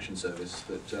External Action Service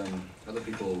that other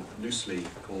people loosely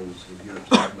call sort of Europe's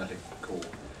diplomatic corps,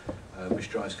 which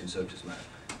drives conservatism out.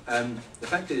 The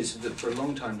fact is that for a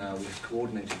long time now we've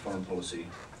coordinated foreign policy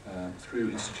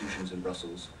through institutions in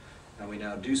Brussels, and we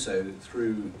now do so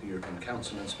through the European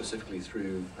Council, and specifically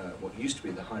through what used to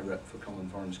be the High Rep for Common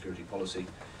Foreign and Security Policy,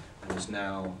 and is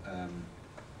now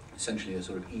essentially a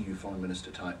sort of EU foreign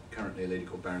minister type, currently a lady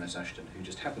called Baroness Ashton, who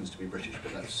just happens to be British,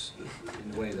 but that's,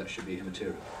 in a way, that should be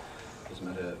immaterial. Doesn't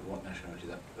matter what nationality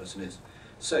that person is.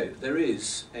 So there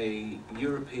is a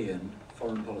European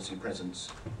foreign policy presence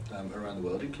around the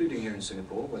world, including here in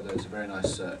Singapore, where there's a very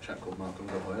nice chap called Mark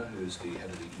Ungehoyer, who is the head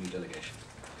of the EU delegation,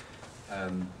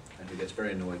 and who gets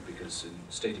very annoyed because in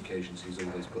state occasions he's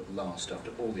always put last after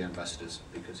all the ambassadors,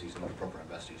 because he's not a proper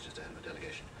ambassador, he's just a head of a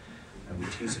delegation. And we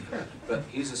tease him for that, but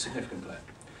he's a significant player.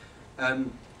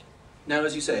 Now,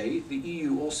 as you say, the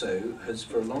EU also has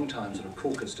for a long time sort of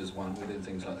caucused as one within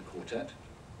things like the Quartet,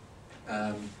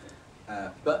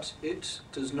 but it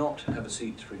does not have a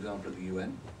seat, for example, at the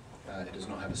UN. It does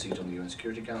not have a seat on the UN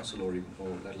Security Council, or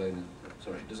let alone,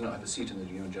 it does not have a seat in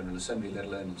the UN General Assembly, let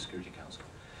alone in the Security Council.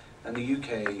 And the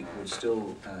UK would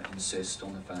still insist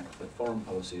on the fact that foreign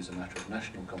policy is a matter of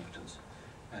national competence,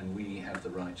 and we have the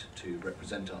right to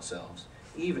represent ourselves,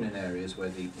 even in areas where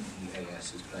the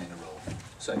EEAS is playing a role.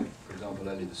 So, for example,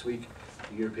 earlier this week,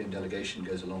 the European delegation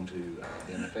goes along to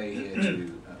the MFA here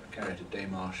to carry out a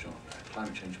démarche on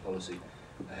climate change policy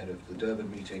ahead of the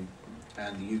Durban meeting,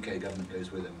 and the UK government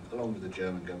goes with them, along with the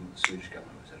German government, the Swedish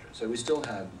government, etc. So we still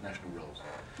have national roles.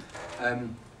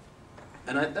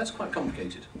 And that's quite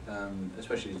complicated,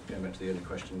 especially going back to the earlier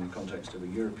question in the context of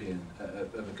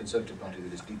a Conservative Party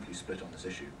that is deeply split on this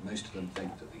issue. Most of them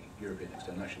think that the European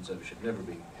External Action Service should never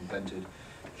be invented,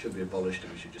 should be abolished,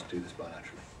 and we should just do this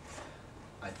bilaterally.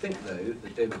 I think, though,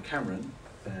 that David Cameron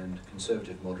and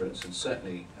Conservative moderates, and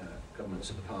certainly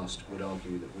governments of the past, would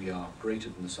argue that we are greater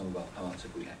than the sum of our parts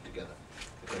if we act together.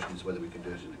 The question is whether we can do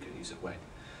it in a cohesive way.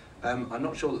 I'm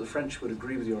not sure that the French would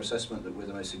agree with your assessment that we're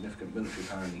the most significant military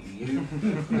power in the EU,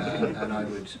 and I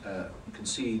would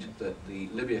concede that the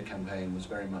Libya campaign was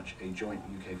very much a joint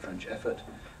UK-French effort,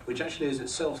 which actually is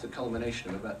itself the culmination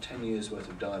of about 10 years' worth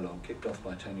of dialogue kicked off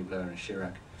by Tony Blair and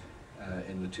Chirac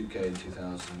in Le Touquet in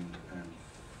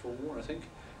 2004, I think,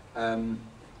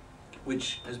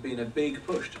 which has been a big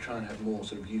push to try and have more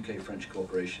sort of UK-French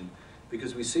cooperation,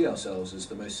 because we see ourselves as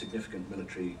the most significant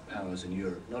military powers in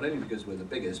Europe, not only because we're the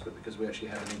biggest, but because we actually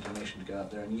have an inclination to go out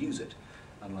there and use it,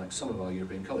 unlike some of our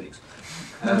European colleagues.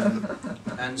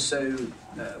 And so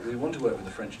we want to work with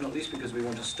the French, not least because we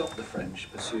want to stop the French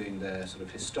pursuing their sort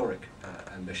of historic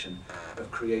ambition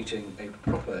of creating a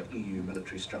proper EU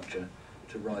military structure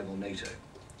to rival NATO.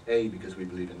 A, because we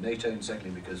believe in NATO, and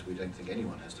secondly because we don't think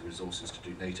anyone has the resources to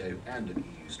do NATO and an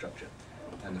EU structure.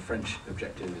 And the French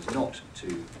objective is not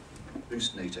to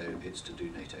boost NATO, it's to do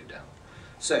NATO down.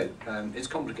 So, it's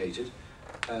complicated,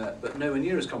 but nowhere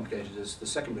near as complicated as the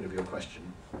second bit of your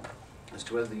question, as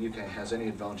to whether the UK has any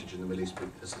advantage in the Middle East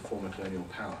as the former colonial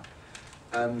power.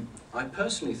 I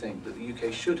personally think that the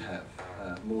UK should have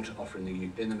more to offer in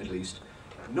the Middle East,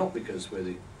 not because we're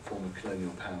the former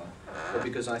colonial power, but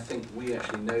because I think we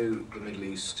actually know the Middle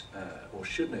East, or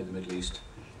should know the Middle East,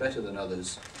 better than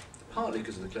others, partly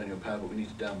because of the colonial power, but we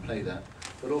need to downplay that,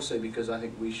 but also because I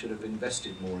think we should have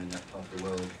invested more in that part of the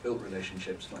world, built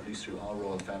relationships, not least through our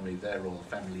royal family, their royal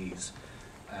families,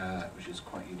 which is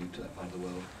quite unique to that part of the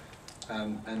world.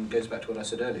 And goes back to what I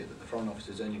said earlier, that the Foreign Office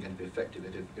is only going to be effective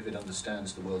if it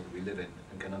understands the world that we live in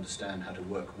and can understand how to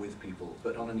work with people,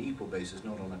 but on an equal basis,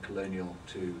 not on a colonial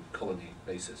to colony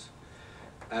basis.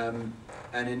 And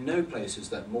in no place is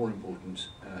that more important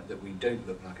that we don't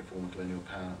look like a former colonial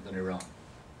power than Iran.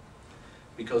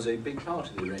 Because a big part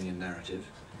of the Iranian narrative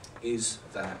is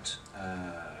that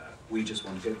we just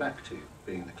want to go back to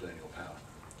being the colonial power.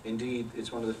 Indeed,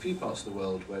 it's one of the few parts of the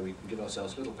world where we can give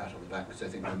ourselves a little pat on the back because they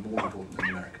think we're more important than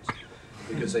the Americans.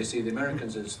 Because they see the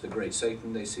Americans as the great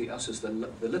Satan, they see us as the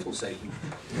little Satan,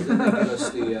 and then they give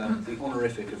us the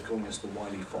honorific of calling us the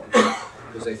wily fox,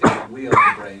 because they think that we are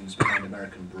the brains behind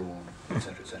American brawn,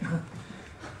 etc., etc.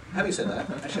 Having said that,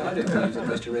 actually I don't believe that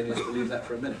most Iranians believe that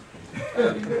for a minute.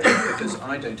 Because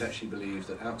I don't actually believe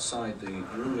that outside the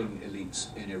ruling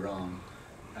elites in Iran,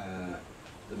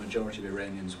 the majority of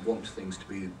Iranians want things to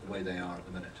be the way they are at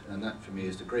the minute. And that for me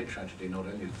is the great tragedy, not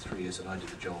only of the 3 years that I did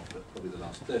the job, but probably the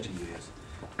last 30 years,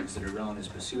 is that Iran is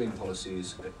pursuing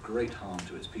policies at great harm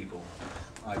to its people.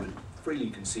 I would freely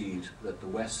concede that the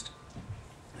West,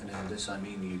 and in this I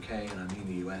mean the UK and I mean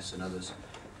the US and others,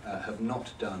 have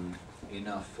not done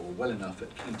enough or well enough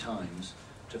at key times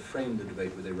to frame the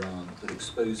debate with Iran that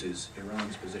exposes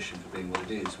Iran's position for being what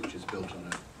it is, which is built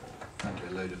on frankly,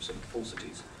 a load of some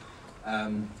falsities.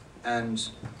 And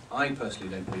I personally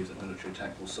don't believe that military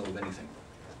attack will solve anything,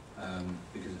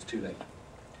 because it's too late.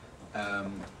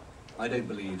 I don't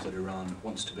believe that Iran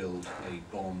wants to build a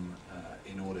bomb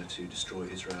in order to destroy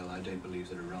Israel. I don't believe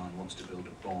that Iran wants to build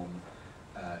a bomb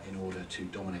in order to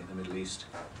dominate the Middle East.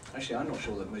 Actually, I'm not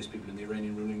sure that most people in the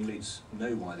Iranian ruling elites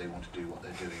know why they want to do what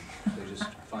they're doing. They just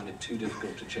find it too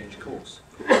difficult to change course.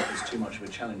 It's too much of a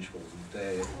challenge for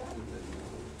them.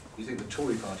 You think the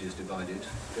Tory party is divided,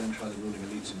 go and try the ruling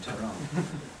elites in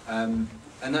Tehran.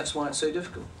 And that's why it's so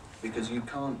difficult, because you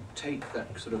can't take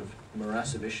that sort of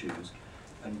morass of issues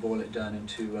and boil it down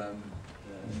into a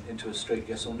straight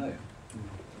yes or no.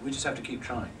 We just have to keep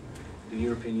trying. The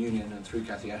European Union, and through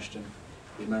Cathy Ashton,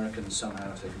 the Americans somehow,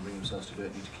 if they can bring themselves to do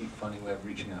it, need to keep finding a way of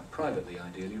reaching out privately,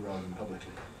 ideally, rather than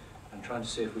publicly, and trying to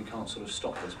see if we can't sort of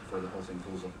stop this before the whole thing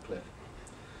falls off a cliff.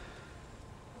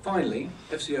 Finally,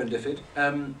 FCO and DFID.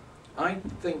 I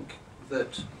think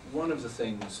that one of the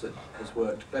things that has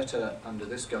worked better under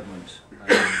this government,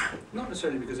 not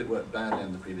necessarily because it worked badly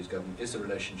under the previous government, is the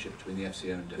relationship between the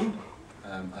FCO and DFID.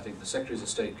 I think the Secretaries of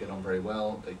State get on very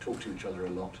well, they talk to each other a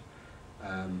lot.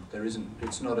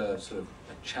 It's not a sort of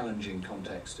a challenging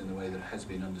context in the way that it has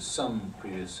been under some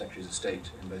previous Secretaries of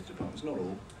State in both departments, not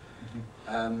all.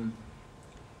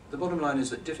 The bottom line is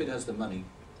that DFID has the money,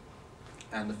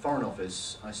 and the Foreign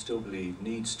Office, I still believe,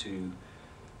 needs to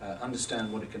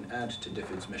understand what it can add to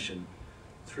DFID's mission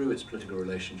through its political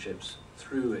relationships,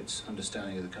 through its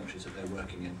understanding of the countries that they're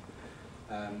working in.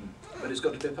 But it's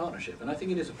got to be a partnership, and I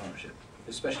think it is a partnership,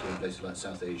 especially in places like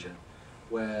South Asia,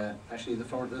 where actually the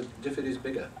DFID is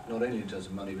bigger, not only in terms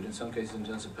of money, but in some cases in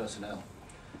terms of personnel.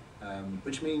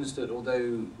 Which means that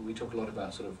although we talk a lot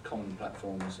about sort of common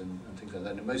platforms and things like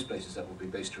that, in most places that will be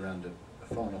based around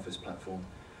a Foreign Office platform,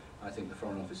 I think the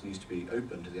Foreign Office needs to be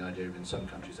open to the idea of in some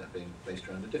countries that being based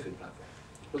around a DFID platform.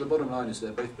 But the bottom line is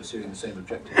they're both pursuing the same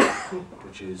objective,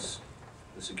 which is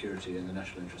the security and the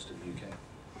national interest of the UK.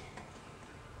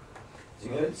 So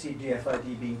you don't see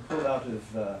DFID being pulled out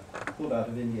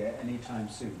of India anytime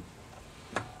soon.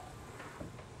 I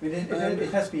mean,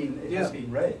 it has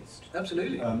been raised.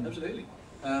 Absolutely, absolutely.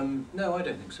 No, I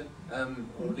don't think so.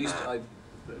 Or at least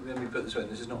let me put it this way,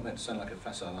 and this is not meant to sound like a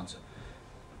facile answer.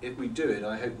 If we do it,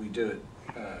 I hope we do it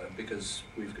because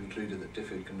we've concluded that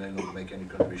DFID can no longer make any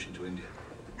contribution to India.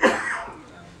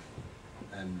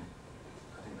 And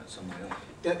I think that's something else.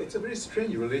 Yeah, it's a very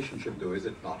strange relationship though, is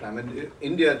it not? I mean,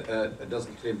 India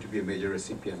doesn't claim to be a major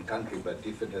recipient country, but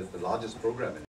DFID has the largest program in